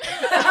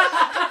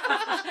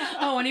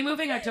 Oh, when are you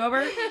moving?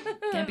 October?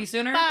 Can't be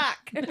sooner.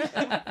 Fuck.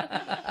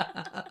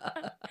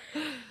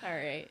 All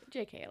right,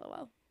 JK,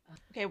 lol.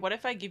 Okay, what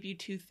if I give you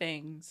two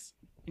things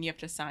and you have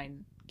to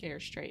sign gay or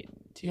straight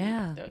to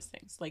Yeah. those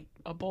things? Like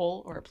a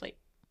bowl or a plate?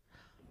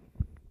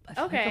 I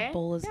feel like Okay, a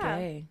bowl is yeah.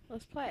 gay.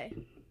 Let's play.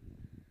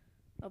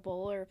 A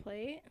bowl or a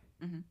plate?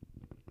 Mhm.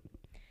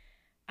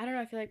 I don't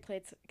know. I feel like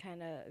plates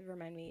kind of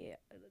remind me,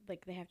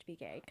 like they have to be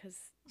gay because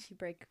you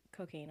break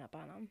cocaine up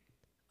on them.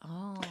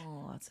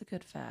 Oh, that's a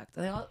good fact.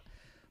 But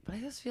I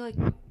just feel like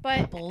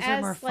But Bowls are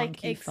as more like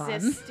funky fun.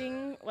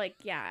 existing, like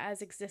yeah,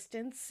 as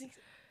existence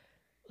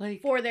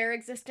like for their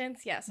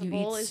existence, yes, a you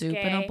bowl eat is soup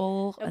gay. in a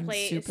bowl a and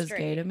plate soup is is gay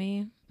straight. to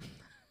me.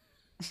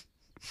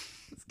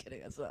 Just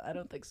kidding. I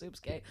don't think soup's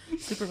gay.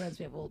 Soup reminds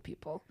me of old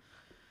people.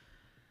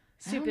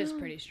 Soup don't is know.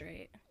 pretty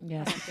straight. Yeah,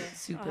 I'll have to-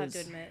 soup I'll have is to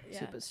admit, yeah.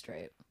 soup is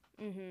straight.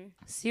 Mm-hmm.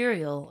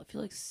 Cereal. I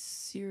feel like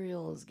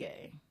cereal is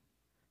gay.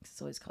 'Cause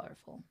it's always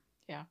colorful.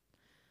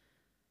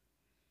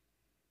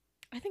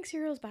 I think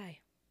cereal's bi.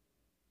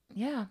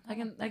 Yeah, I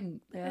can. Yeah, I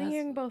think you that's-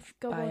 can both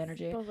go bi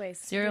energy. both ways.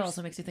 cereal There's-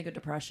 also makes you think of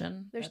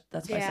depression. there's-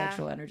 That's yeah.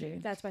 bisexual energy.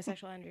 That's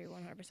bisexual energy,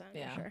 100%.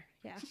 Yeah. For sure.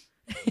 Yeah.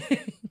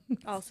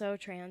 Also,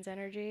 trans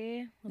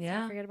energy. Let's Yeah.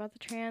 not forget about the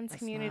trans Let's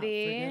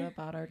community. not forget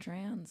about our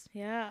trans.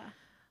 Yeah.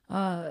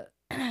 Yeah,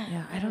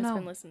 I don't My know.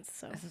 husband listens,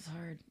 so. This is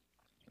hard.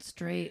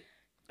 Straight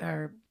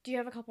or Do you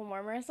have a couple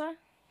more, Marissa?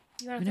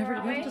 You want we to never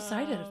throw we away? haven't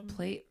decided Um, if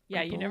plate. or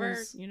Yeah, you never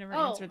bowls.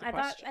 Oh, answered the I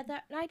question.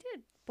 thought I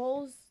did.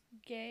 Bowls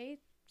gay.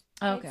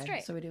 Oh, It's okay,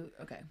 straight. so we do.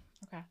 Okay,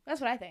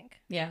 That's what I think.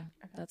 yeah,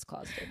 Okay. that's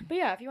closeted. But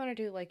yeah, if you want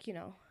to do like,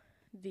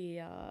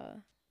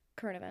 the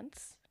current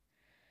events,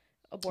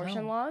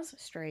 abortion Oh. laws,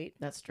 straight.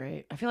 That's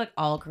straight. I feel like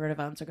all current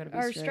events are going to be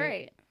Or straight.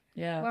 straight.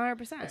 Yeah,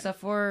 100%. except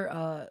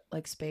for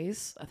like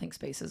space. I think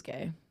space is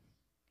gay.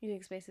 You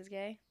think space is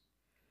gay?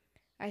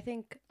 I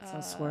think So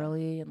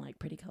swirly and like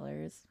pretty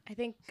colors. I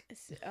think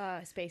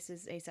space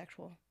is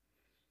asexual.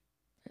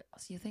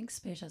 So you think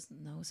space has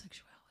no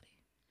sexuality?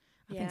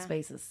 I Yeah. think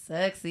space is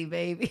sexy,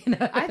 baby.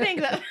 I think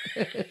that.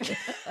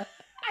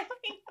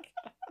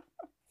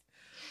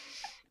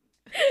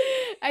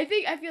 I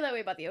feel that way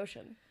about the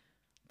ocean.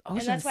 Ocean's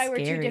And that's why we're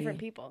two scary. different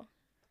people.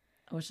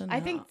 Ocean, I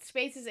no. think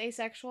space is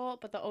asexual,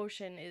 but the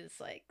ocean is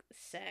like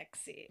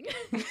sexy.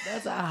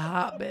 That's a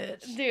hot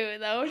bitch.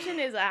 Dude, the ocean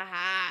is a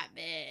hot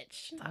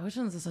bitch. The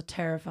ocean's just a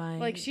terrifying.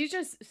 Like she's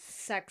just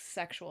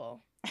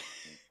sexual.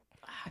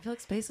 I feel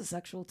like space is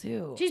sexual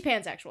too. She's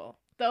pansexual.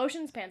 The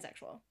ocean's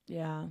pansexual.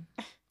 Yeah,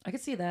 I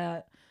could see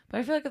that. But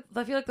I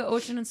feel like the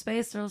ocean and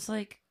space are just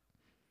like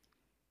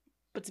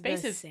But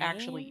space The is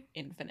actually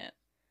same? infinite.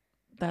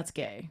 that's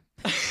gay.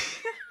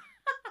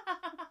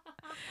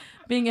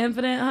 Being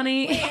infinite,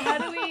 honey. Wait, how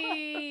do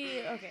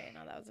we? Okay,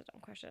 no, that was a dumb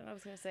question. I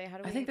was gonna say, how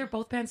do we? I think they're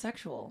both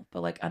pansexual,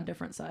 but like on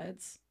different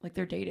sides. Like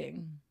they're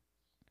dating.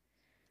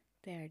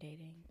 They are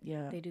dating.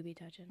 Yeah. They do be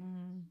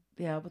touching.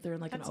 Yeah, but they're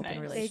in like That's an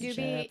open nice. They do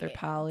relationship. be. They're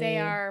poly. They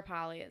are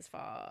poly as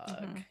fuck.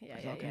 Mhm. Yeah,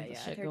 There's yeah, all yeah, kinds of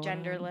yeah. shit They're going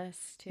on.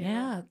 genderless too.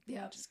 Yeah,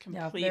 yeah. Just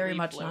Yeah, completely very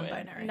much fluid.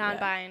 non-binary.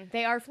 Non-binary.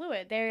 They are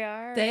fluid. They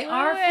are. They fluid.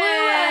 are fluid.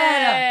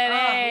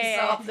 Oh, we Hey,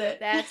 solved it.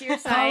 That's your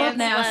Call up science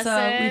NASA.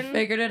 lesson. We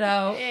figured it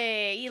out.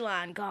 Hey,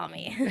 Elon, call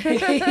me.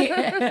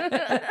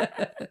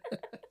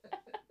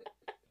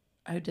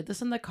 I did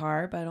this in the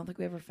car, but I don't think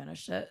we ever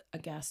finished it. A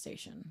gas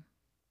station.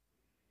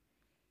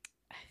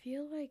 I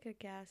feel like a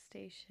gas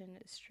station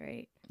is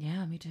straight.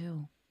 Yeah, me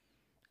too.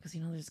 Because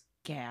there's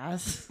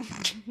gas.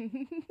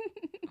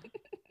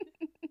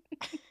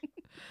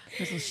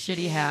 There's those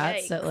shitty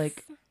hats that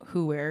like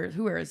who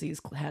wears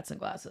these hats and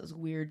glasses?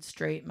 Weird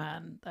straight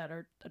men that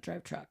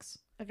drive trucks.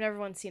 I've never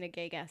once seen a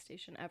gay gas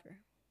station ever.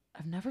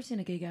 I've never seen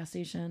a gay gas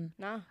station.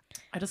 Nah.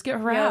 I just get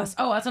harassed.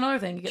 Oh, that's another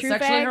thing. You get True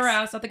sexually facts.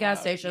 harassed at the gas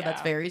Oh, station. That's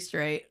yeah. very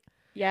straight.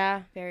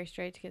 Yeah, very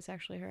straight to get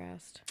sexually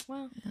harassed.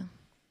 Well,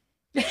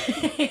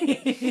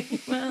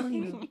 Well,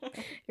 you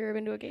you ever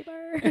been to a gay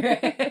bar?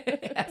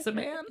 as a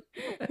man.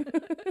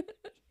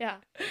 Yeah.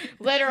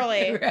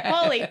 Literally. Right.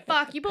 Holy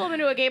fuck. You pull them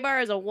into a gay bar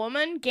as a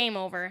woman, game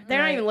over. They're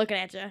not Right. even looking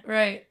at you.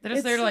 Right. They're just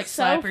It's there to like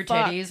so slap your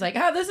fucked. titties. Like,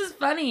 oh, this is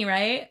funny,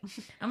 right?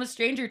 I'm a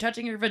stranger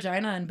touching your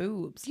vagina and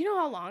boobs. Do you know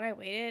how long I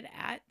waited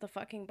at the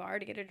fucking bar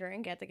to get a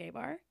drink at the gay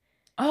bar?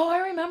 Oh,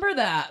 I remember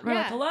that. We're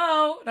like, Yeah.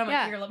 hello. And I'm Yeah.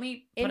 like, here, let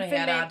me put a hat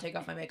Infinite- on, take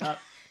off my makeup.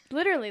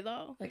 Literally,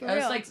 though. Like, For I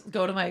just real. like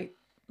go to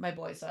my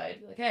boy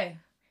side. Like, hey.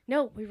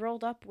 No, we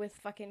rolled up with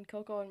fucking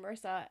Coco and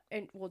Marissa,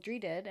 and well, Dree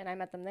did, and I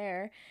met them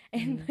there.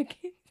 And Mhm. like,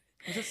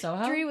 Was it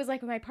Soho? Dree was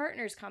like, "My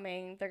partner's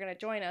coming. They're gonna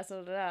join us."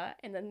 Da, da, da.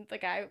 And then the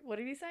guy, what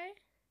did he say?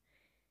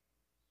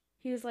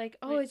 He was like,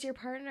 "Oh, Wait. is your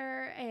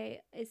partner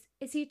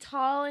is he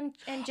tall and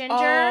ginger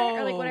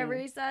or like whatever Oh.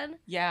 he said?"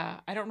 Yeah,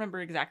 I don't remember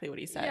exactly what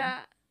he said. Yeah,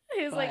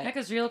 he was But- like, Yeah,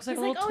 because Dree looks like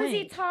he's a like, little "Oh, is he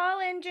twink. tall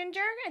and ginger?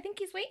 I think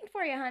he's waiting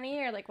for you, honey,"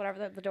 or like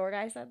whatever the door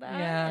guy said that.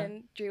 Yeah.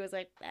 And Dree was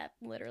like, "That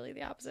literally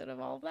the opposite of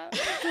all of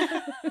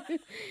that.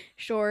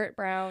 Short,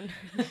 brown,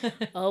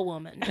 a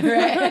woman."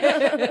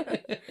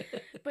 Right.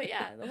 But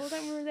yeah, the whole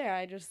time we were there,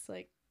 I just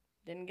like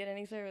didn't get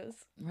any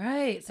service.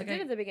 Right. It's I like,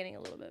 did at the beginning a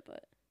little bit,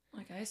 but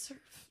I serve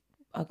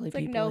ugly it's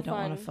like people no I don't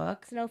want fun. to fuck.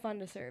 It's no fun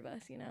to serve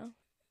us, you know.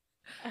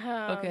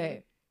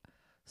 Okay.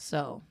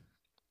 So,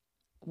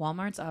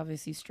 Walmart's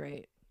obviously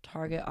straight.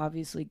 Target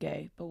obviously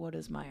gay. But what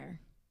is Meijer?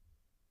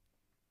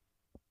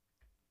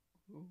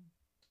 Ooh.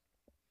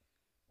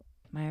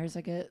 Meijer's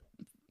I get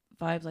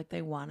vibes like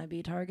they want to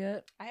be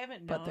Target. I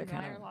haven't But known they're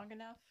Meyer kinda- long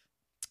enough.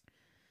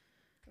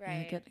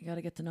 You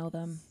gotta get to know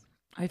them.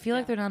 I feel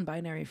like Yeah. they're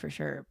non-binary for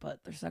sure,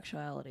 but their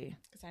sexuality.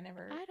 Because I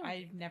never I don't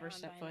think they're never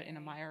stepped foot in a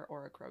non-binary. Meyer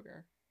or a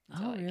Kroger. Oh,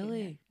 until I came here.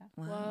 really? Yeah.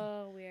 Wow.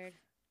 Whoa, weird.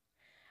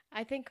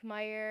 I think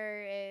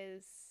Meyer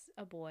is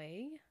a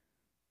boy.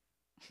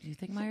 Do you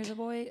think Meyer's a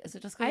boy? Is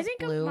it just because I it's think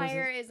blue?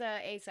 Meyer Is is a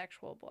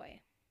asexual boy.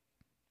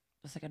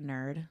 it just like a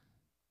nerd?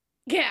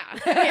 Yeah,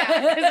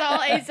 yeah, because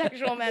all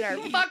asexual men are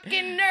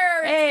fucking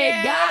nerds. Hey,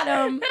 yeah.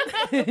 got him!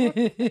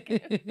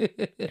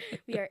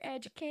 We are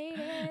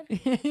educated.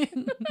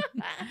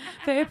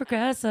 Very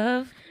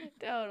progressive.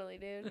 Totally,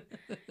 dude.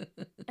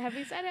 Have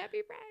you said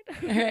happy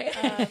pride?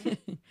 Right.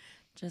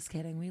 Just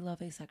kidding. We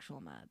love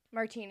asexual men.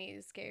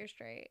 Martinis, gay or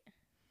straight?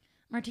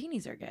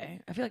 Martinis are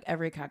gay. I feel like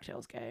every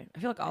cocktail's gay. I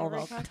feel like all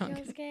Every of them,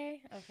 cocktail's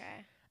gay?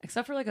 Okay.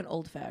 except for like an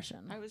old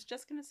fashioned. I was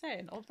just gonna say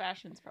an old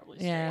fashioned's probably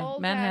straight. Yeah,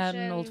 Old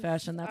Manhattan, old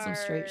fashions fashioned. That's some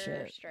straight are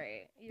shit.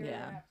 Straight. You're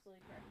Yeah.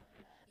 absolutely correct. on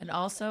that. And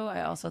also,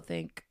 I also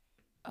think,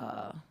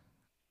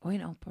 wait,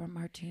 no,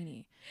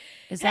 martini.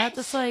 Is that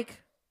just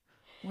like,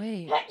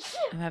 wait,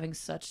 I'm having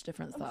such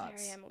different I'm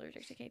thoughts. sorry, I'm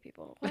allergic to gay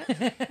people.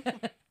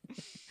 What?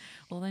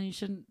 Well, then you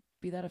shouldn't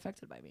be that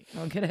affected by me.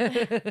 No, I'm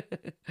kidding.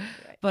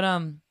 But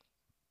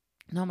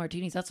no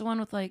martinis. That's the one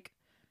with like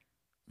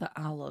the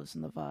olives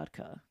and the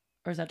vodka,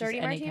 or is that Dirty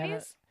just any martinis? kind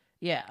of?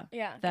 Yeah,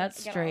 Yeah. that's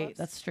straight. olives.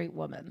 That's straight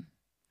woman.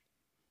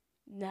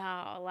 No,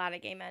 a lot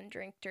of gay men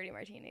drink dirty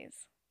martinis.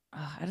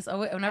 I just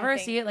whenever I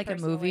think see it like in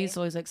personally. movies, it's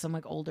always like some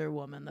like older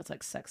woman that's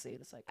like sexy.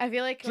 That's like I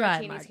feel like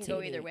Dry martinis can go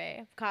martini. either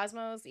way.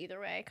 Cosmos, either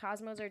way.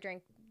 Cosmos are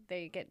drink.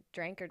 They get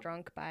drank or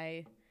drunk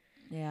by.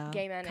 yeah.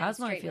 Gay men and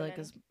Cosmo, I straight feel like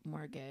women. is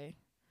more gay.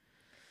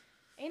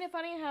 Ain't it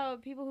funny how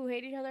people who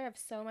hate each other have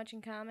so much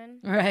in common?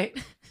 Right.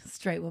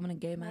 Straight woman and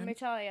gay Let men. me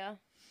tell you.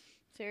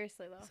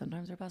 Seriously though.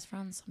 Sometimes they're best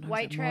friends. Sometimes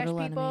White they're trash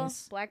mortal people,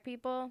 enemies. black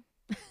people.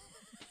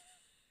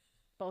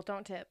 Both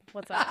don't tip.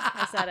 What's up?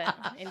 I said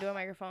it into a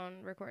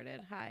microphone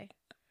recorded. Hi.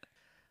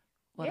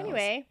 What else?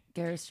 Anyway,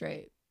 Gary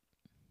Straight.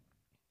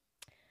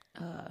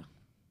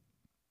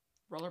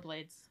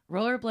 Rollerblades.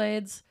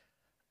 Rollerblades.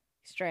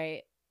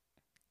 straight.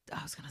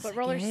 I was gonna But say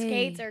roller gay.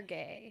 skates are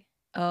gay.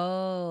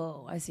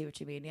 Oh, I see what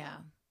you mean. Yeah.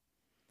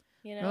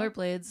 You know?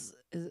 Rollerblades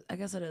is, I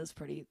guess it is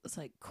pretty. It's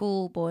like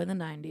cool boy in the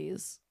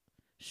 '90s,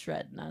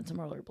 shredding on some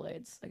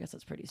rollerblades. I guess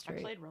that's pretty I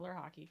straight. played roller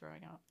hockey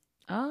growing up.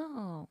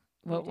 Oh,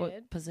 You what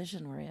did?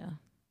 position were you?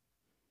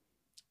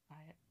 I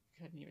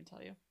couldn't even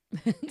tell you.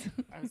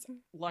 I was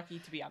lucky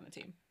to be on the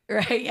team.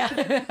 Right, yeah.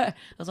 I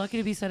was lucky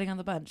to be sitting on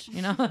the bench,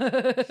 you know.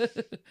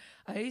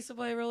 I used to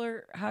play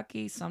roller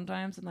hockey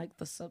sometimes in like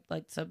the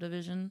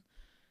subdivision,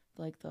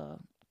 like the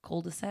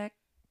cul-de-sac.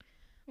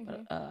 Mhm.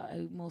 But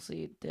I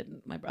mostly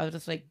didn't. I would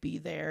just like be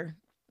there,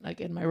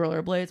 like in my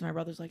rollerblades. My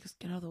brother's like, just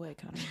get out of the way,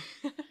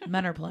 Connor.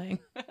 Men are playing.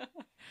 And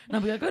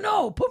I'll be like, oh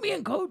no, put me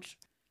in, coach.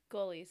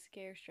 Goalies,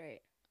 gay or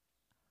straight?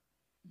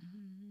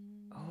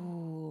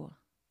 Oh,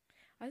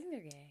 I think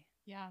they're gay.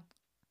 Yeah.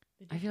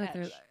 They I do feel like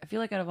catch. I feel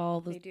like out of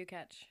all They the do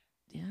catch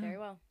yeah very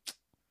well.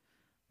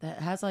 that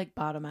has like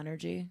bottom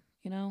energy,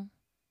 you know.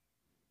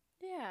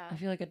 Yeah, I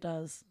feel like it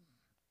does.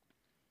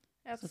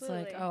 So absolutely.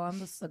 it's like, oh, I'm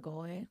just the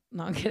goalie.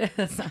 No, I'm kidding.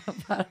 That's not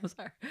what bottoms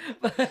are.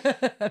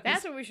 But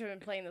That's what we should have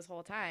been playing this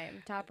whole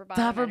time. Top or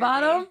bottom? top or energy.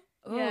 bottom.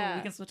 Oh, Yeah.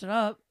 we can switch it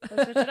up.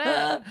 Let's switch it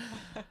up.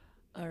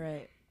 All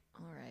right,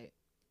 all right.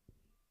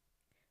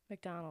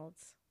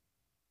 McDonald's.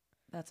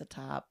 That's a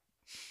top.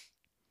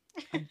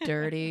 A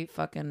dirty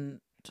fucking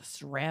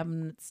just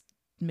ramming its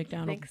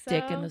McDonald's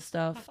Think dick so? into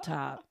stuff.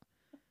 Top.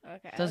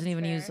 Okay. Doesn't that's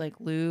even use fair. like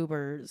lube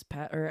or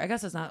or I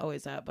guess it's not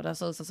always that, but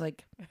also it's just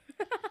like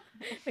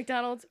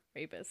McDonald's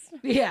rapist.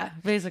 yeah,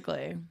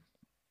 basically.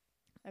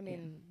 I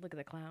mean, look at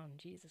the clown.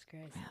 Jesus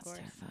Christ. Yeah, of it's course.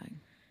 terrifying.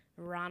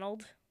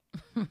 Ronald.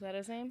 Is that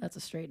his name? That's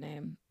a straight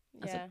name.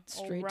 That's yeah. a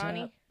straight Old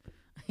Ronnie. tap.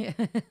 Yeah.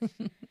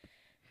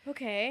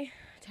 Okay.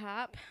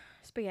 Top.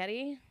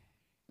 Spaghetti.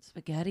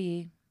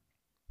 Spaghetti.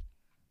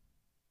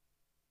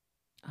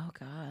 Oh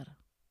God,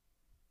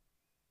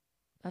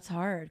 that's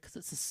hard because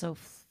it's just so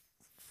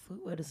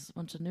fluid. It's just a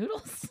bunch of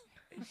noodles.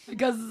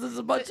 Because this is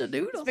a bunch of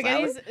noodles.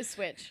 Spaghetti's a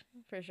switch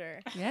for sure.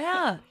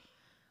 Yeah,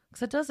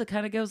 because it does. It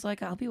kind of goes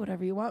like, "I'll be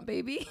whatever you want,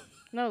 baby."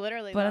 No,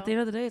 literally. But at the though.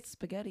 end of the day, it's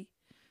spaghetti.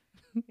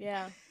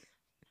 Yeah.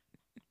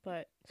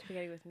 But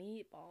spaghetti with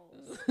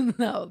meatballs.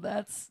 No,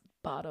 that's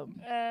bottom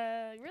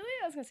Really?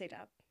 I was gonna say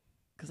top.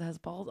 because it has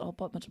balls, a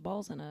bunch of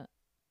balls in it.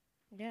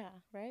 Yeah.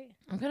 Right.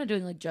 I'm kind of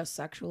doing like just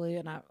sexually,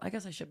 and I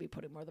guess I should be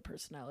putting more of the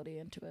personality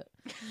into it.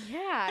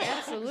 Yeah.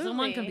 Absolutely.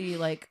 Someone can be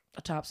like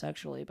a top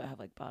sexually, but have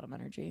like bottom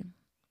energy.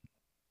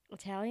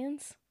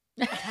 Italians.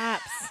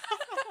 Tops.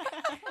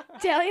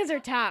 Italians are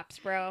tops,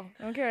 bro.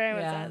 I don't care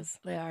what anyone says.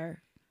 they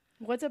are.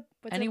 What's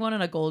Anyone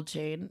in a gold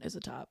chain is a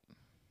top.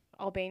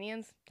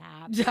 Albanians?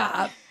 Tops.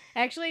 Top.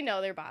 Actually,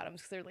 no, they're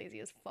bottoms because they're lazy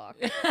as fuck.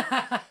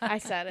 I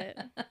said it.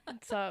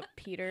 What's up,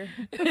 Peter?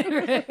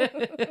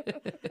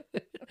 Did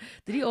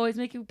he always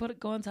make you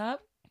go on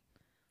top?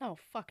 Oh,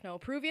 fuck no.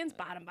 Peruvians,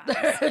 bottoms.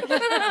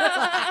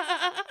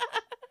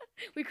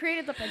 We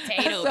created the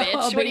potato, So bitch.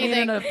 What do you Albanian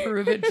think? and a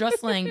Peruvian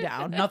just laying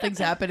down. Nothing's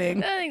happening.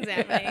 Nothing's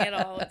happening at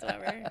all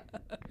whatsoever.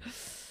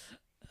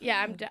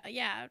 Yeah,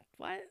 yeah,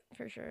 what?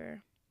 For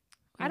sure.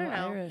 I don't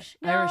know. Irish.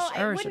 No, Irish it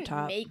are wouldn't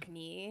top. make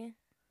me.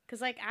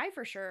 Because, like, I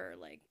for sure,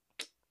 like,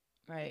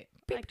 Right.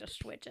 like to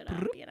switch it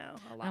up, you know,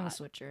 a lot. I'm a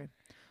switcher.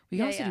 We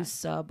can Yeah, also yeah. do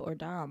sub or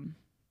dom.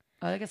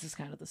 Oh, I guess it's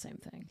kind of the same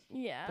thing.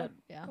 Yeah, But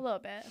yeah. a little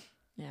bit.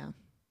 Yeah.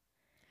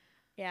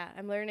 Yeah,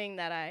 I'm learning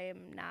that I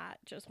am not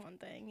just one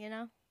thing, you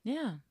know?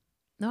 Yeah.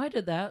 No, I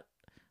did that.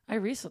 I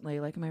recently,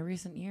 like in my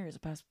recent years, the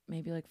past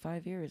maybe like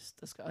 5 years,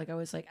 like I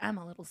was like, I'm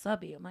a little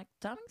subby. I'm like,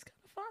 domming's kind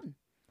of fun.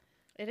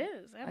 It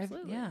is,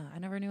 absolutely. I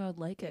never knew I'd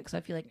like it because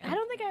I feel like I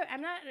don't think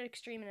I'm not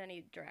extreme in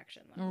any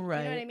direction, though. You know what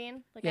I Right.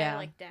 mean? Like, Yeah. I,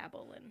 like,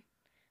 dabble, and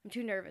I'm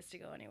too nervous to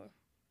go anywhere.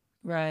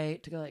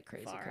 right to go like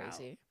crazy, Far out.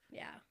 crazy.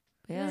 Yeah.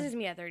 But yeah. This is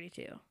me at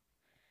 32.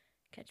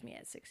 Catch me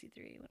at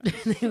 63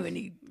 when I'm when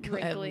you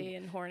wrinkly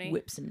and horny.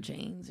 whips and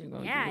chains and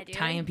going Yeah, dude.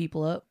 tying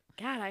people up.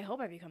 God, I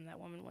hope I become that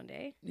woman one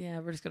day. Yeah,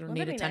 we're just gonna Wouldn't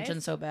need that be attention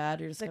nice? so bad.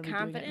 You're just The gonna be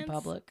doing it in confidence.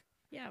 public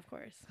Yeah, of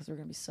course. because we're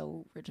gonna be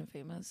so rich and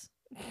famous.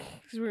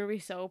 Because we're going to be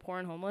so poor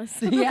and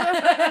homeless. Yeah.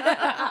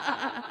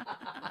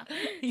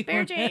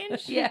 Spare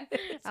change? Yeah.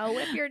 I'll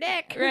whip your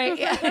dick. Right,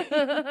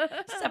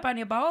 yeah. Step on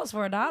your balls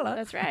for $1.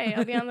 That's right.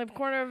 I'll be on the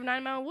corner of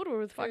 9 Mile and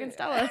Woodward with fucking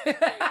Stella.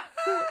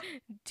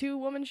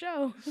 2-woman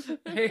show.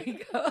 There you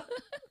go.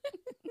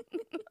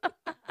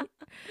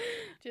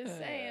 Just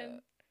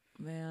saying.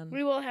 Man.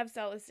 We will have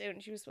Stella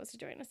soon. She was supposed to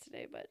join us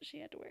today, but she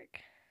had to work.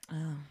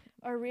 Oh,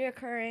 Our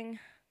reoccurring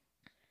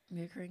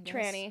reoccurring guest.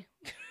 tranny.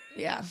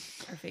 Yeah,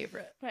 our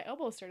favorite. My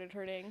elbow started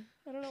hurting.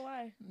 I don't know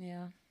why.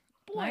 Yeah.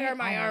 Boy, are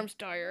my arms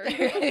tired.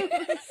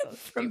 So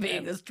From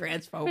being stupid. this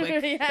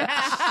transphobic.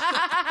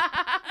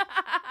 Yeah.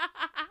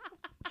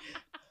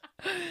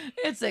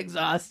 It's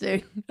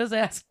exhausting. Just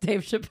ask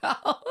Dave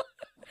Chappelle.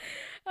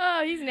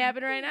 Oh, he's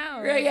napping right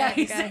now. Right, yeah,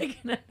 he's Okay.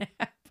 taking a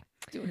nap.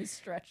 Doing his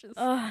stretches.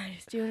 Oh,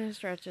 he's doing his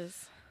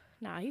stretches.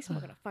 Nah, he's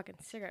smoking a fucking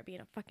cigarette,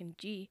 being a fucking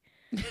G.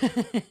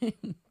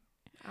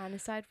 On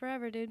his side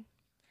forever, dude.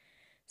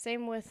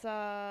 Same with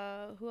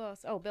who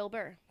else? Oh, Bill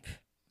Burr.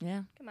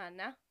 Yeah. Come on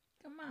now.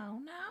 Come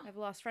on now. I've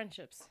lost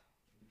friendships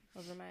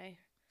over my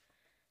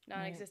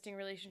non-existing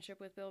relationship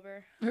with Bill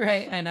Burr.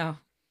 Right, I know.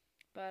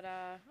 But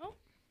oh,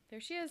 there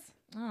she is.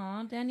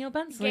 Aw, Danielle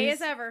Bensley. Gay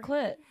as ever.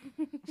 Clit.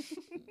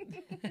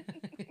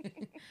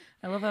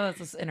 I love how it's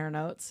just in her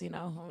notes, you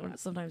know.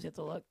 Sometimes you have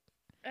to look.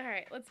 All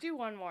right, let's do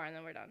one more and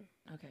then we're done.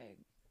 Okay.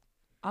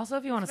 Also,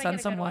 if you want to Let's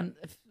make send it a good someone,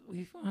 if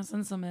we want to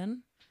send some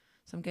in,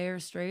 some gay or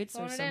straights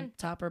Phone or it some in.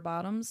 top or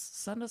bottoms,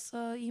 send us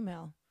an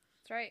email.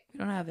 That's right. We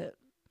don't have it.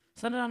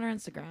 Send it on our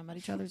Instagram at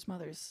each other's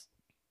mothers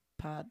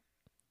pod.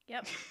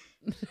 Yep.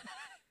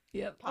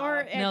 Yep. Or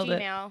at Nailed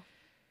it. Gmail.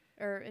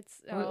 Or it's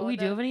We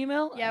do have an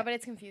email? Yeah, but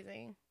it's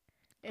confusing.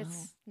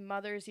 It's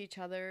mothers each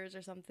others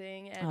or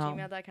something at Oh.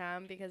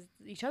 gmail.com because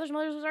each other's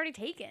mothers was already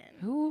taken.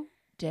 Who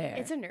dare?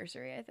 It's a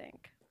nursery, I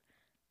think.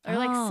 Or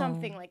like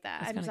something Oh, like that.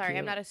 that's I'm kinda sorry, I'm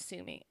cute. not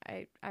assuming.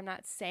 I'm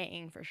not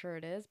saying for sure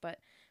it is, but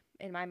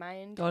in my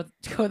mind,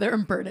 Go there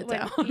and burn it when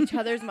down. each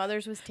other's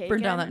mothers was taken,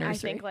 Burn down that I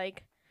nursery. think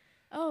like,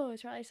 oh,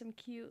 it's probably some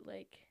cute,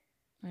 like,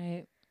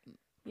 Right.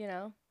 you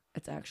know.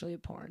 It's actually a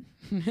porn.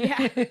 Yeah.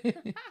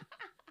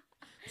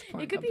 It's a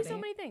porn It could be so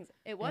company. many things.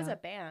 It was Yeah. a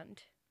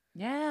band,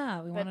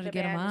 Yeah, we but wanted the to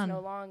get them band is on. no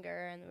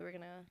longer, and we were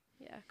gonna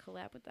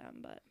collab with them.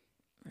 But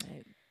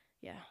Right.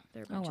 yeah,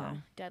 they're a Oh, bunch wow.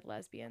 of dead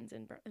lesbians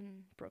in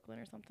Brooklyn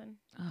or something.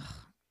 Ugh,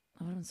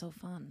 that would have been so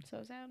fun.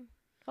 So sad.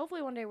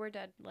 Hopefully one day we're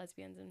dead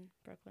lesbians in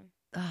Brooklyn.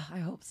 Ugh, I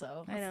hope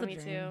so. I That's know, the me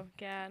dream. too.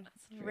 God,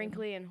 That's the dream.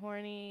 wrinkly and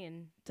horny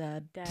and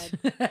Dead. Dead.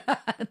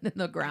 In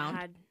the ground.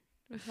 God,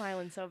 I'm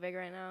smiling so big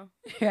right now.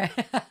 Yeah.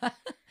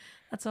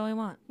 That's all I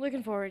want.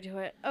 Looking forward to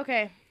it.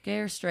 Okay. Gay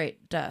or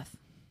straight? Death.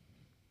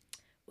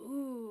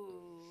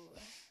 Ooh.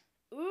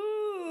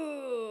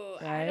 Ooh.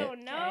 I Right?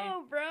 don't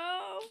know,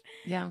 bro.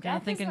 Yeah, I'm kind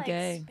of Death thinking is like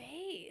gay.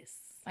 space.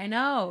 I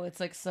know. It's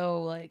like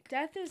so like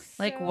Death is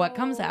like what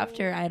comes so-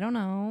 after? I don't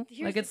know.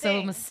 Here's Like the it's so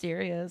thing.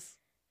 mysterious.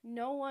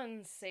 No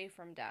one's safe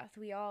from death.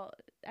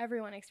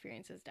 Everyone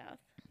experiences death.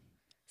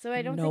 So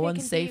I don't no think it one's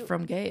can safe be,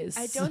 from gays.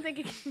 I don't think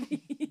it can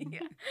be.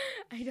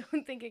 I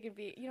don't think it can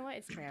be. You know what?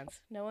 It's trans.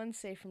 No one's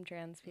safe from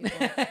trans people.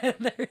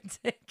 They're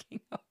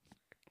taking over.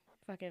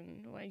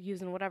 Fucking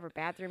using whatever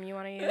bathroom you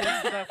want to use.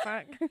 The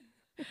fuck?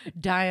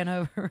 Dying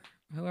over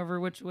however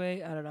which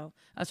way. I don't know.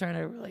 I was trying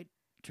to relate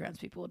trans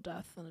people with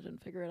death and I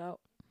didn't figure it out.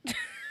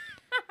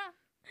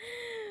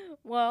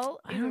 Well,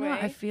 I don't know.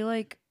 either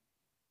way,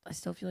 I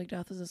still feel like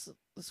death is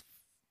this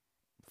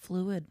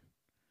fluid.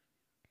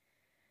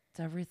 It's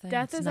everything.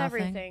 death It's is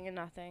nothing, everything and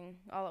nothing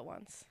all at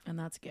once. and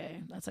that's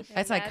gay. That's like And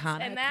that's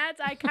iconic. And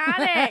that's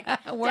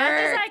iconic. Work.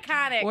 Death is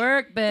iconic.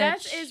 Work, bitch.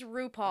 Death is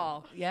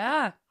RuPaul.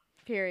 yeah,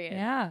 Period.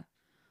 yeah.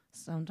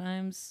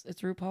 Sometimes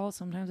it's RuPaul.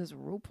 Sometimes it's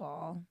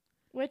RuPaul.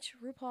 Which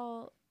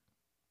RuPaul?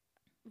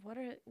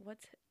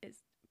 What's his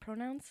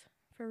pronouns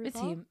for RuPaul? It's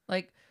him.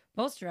 Like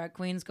most drag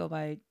queens go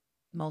by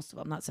most of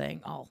them. I'm not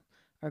saying all,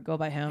 or go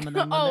by him. And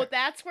then when Oh, they're-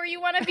 that's where you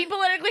want to be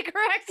politically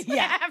correct?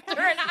 Yeah. After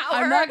an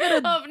hour I'm not gonna-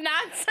 of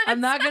nonsense. I'm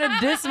not gonna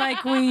diss my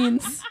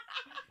queens.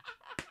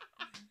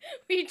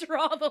 We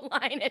draw the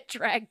line at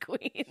drag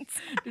queens.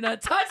 Do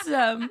not touch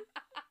them.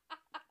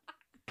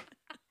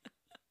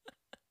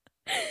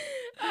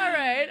 All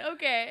right.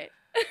 Okay.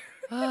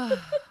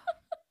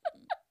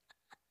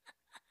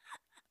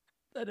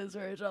 That is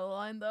where I draw the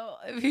line, though.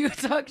 If you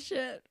talk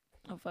shit,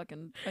 I'll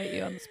fucking fight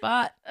you on the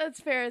spot. That's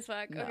fair as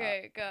fuck. No.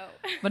 Okay, go.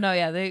 But no,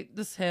 yeah,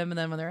 this him, and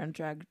then when they're in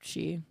drag,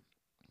 she,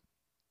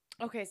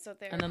 Okay, so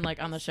there. and then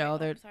like on the show,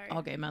 they're Sorry.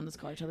 all gay men. Just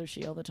call each other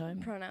she all the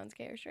time. Pronouns,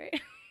 gay or straight.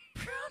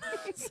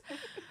 Pronouns,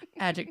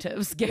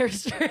 adjectives, gay or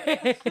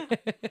straight,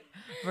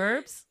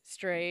 verbs.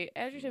 Straight.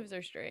 Adjectives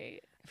are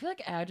straight. I feel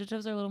like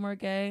adjectives are a little more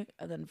gay,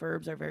 and then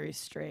verbs are very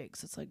straight.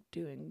 'Cause it's like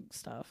doing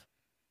stuff.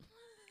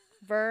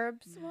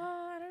 Verbs. Well,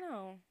 I don't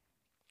know.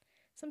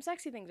 Some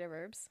sexy things are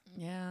verbs.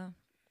 Yeah,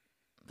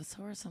 but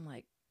so are some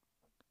like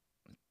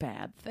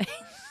bad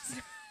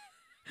things.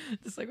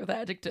 Just like with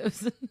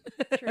adjectives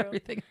and True.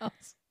 everything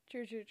else.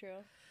 True.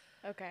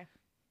 Okay.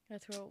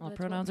 That's where. Well, that's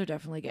pronouns are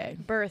definitely gay.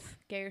 Birth,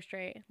 gay or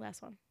straight.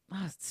 Last one.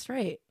 Oh, it's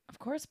straight. Of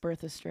course,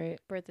 birth is straight.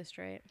 Birth is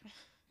straight.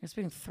 It's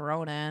being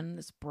thrown in.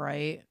 It's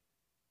bright.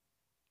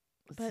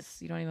 But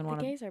You don't even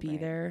want gays to are be bright.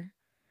 there.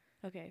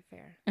 Okay,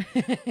 fair.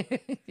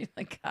 You're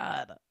like,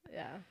 God.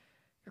 Yeah.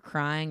 You're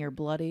crying. You're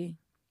bloody.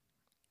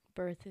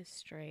 Birth is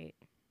straight.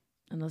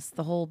 And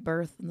the whole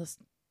birth,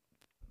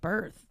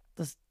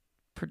 this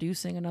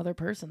producing another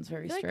person's I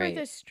very feel like straight.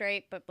 birth is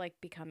straight, but like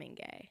becoming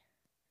gay.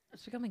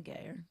 It's becoming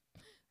gayer.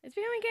 It's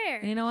becoming gayer.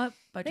 And you know what?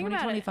 By Think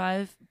about it.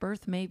 2025,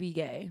 birth may be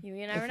gay. You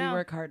never if know. we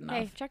work hard enough.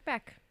 Hey, check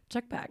back.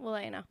 Check back. We'll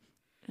let you know.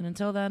 And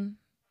until then,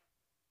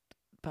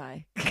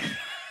 bye.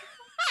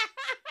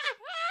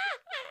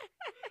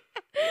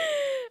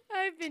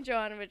 I've been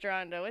Joanna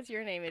Madrondo. What's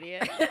your name,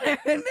 idiot?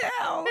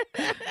 No.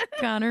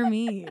 Connor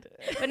Mead.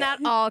 But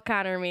not all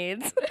Connor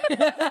Meads.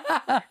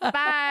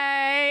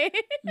 Bye.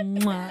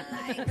 Mwah.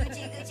 Like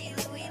Gucci,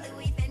 Gucci, Louis,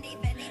 Louis, Fendi,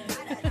 Fendi,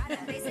 Prada, Prada,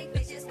 basic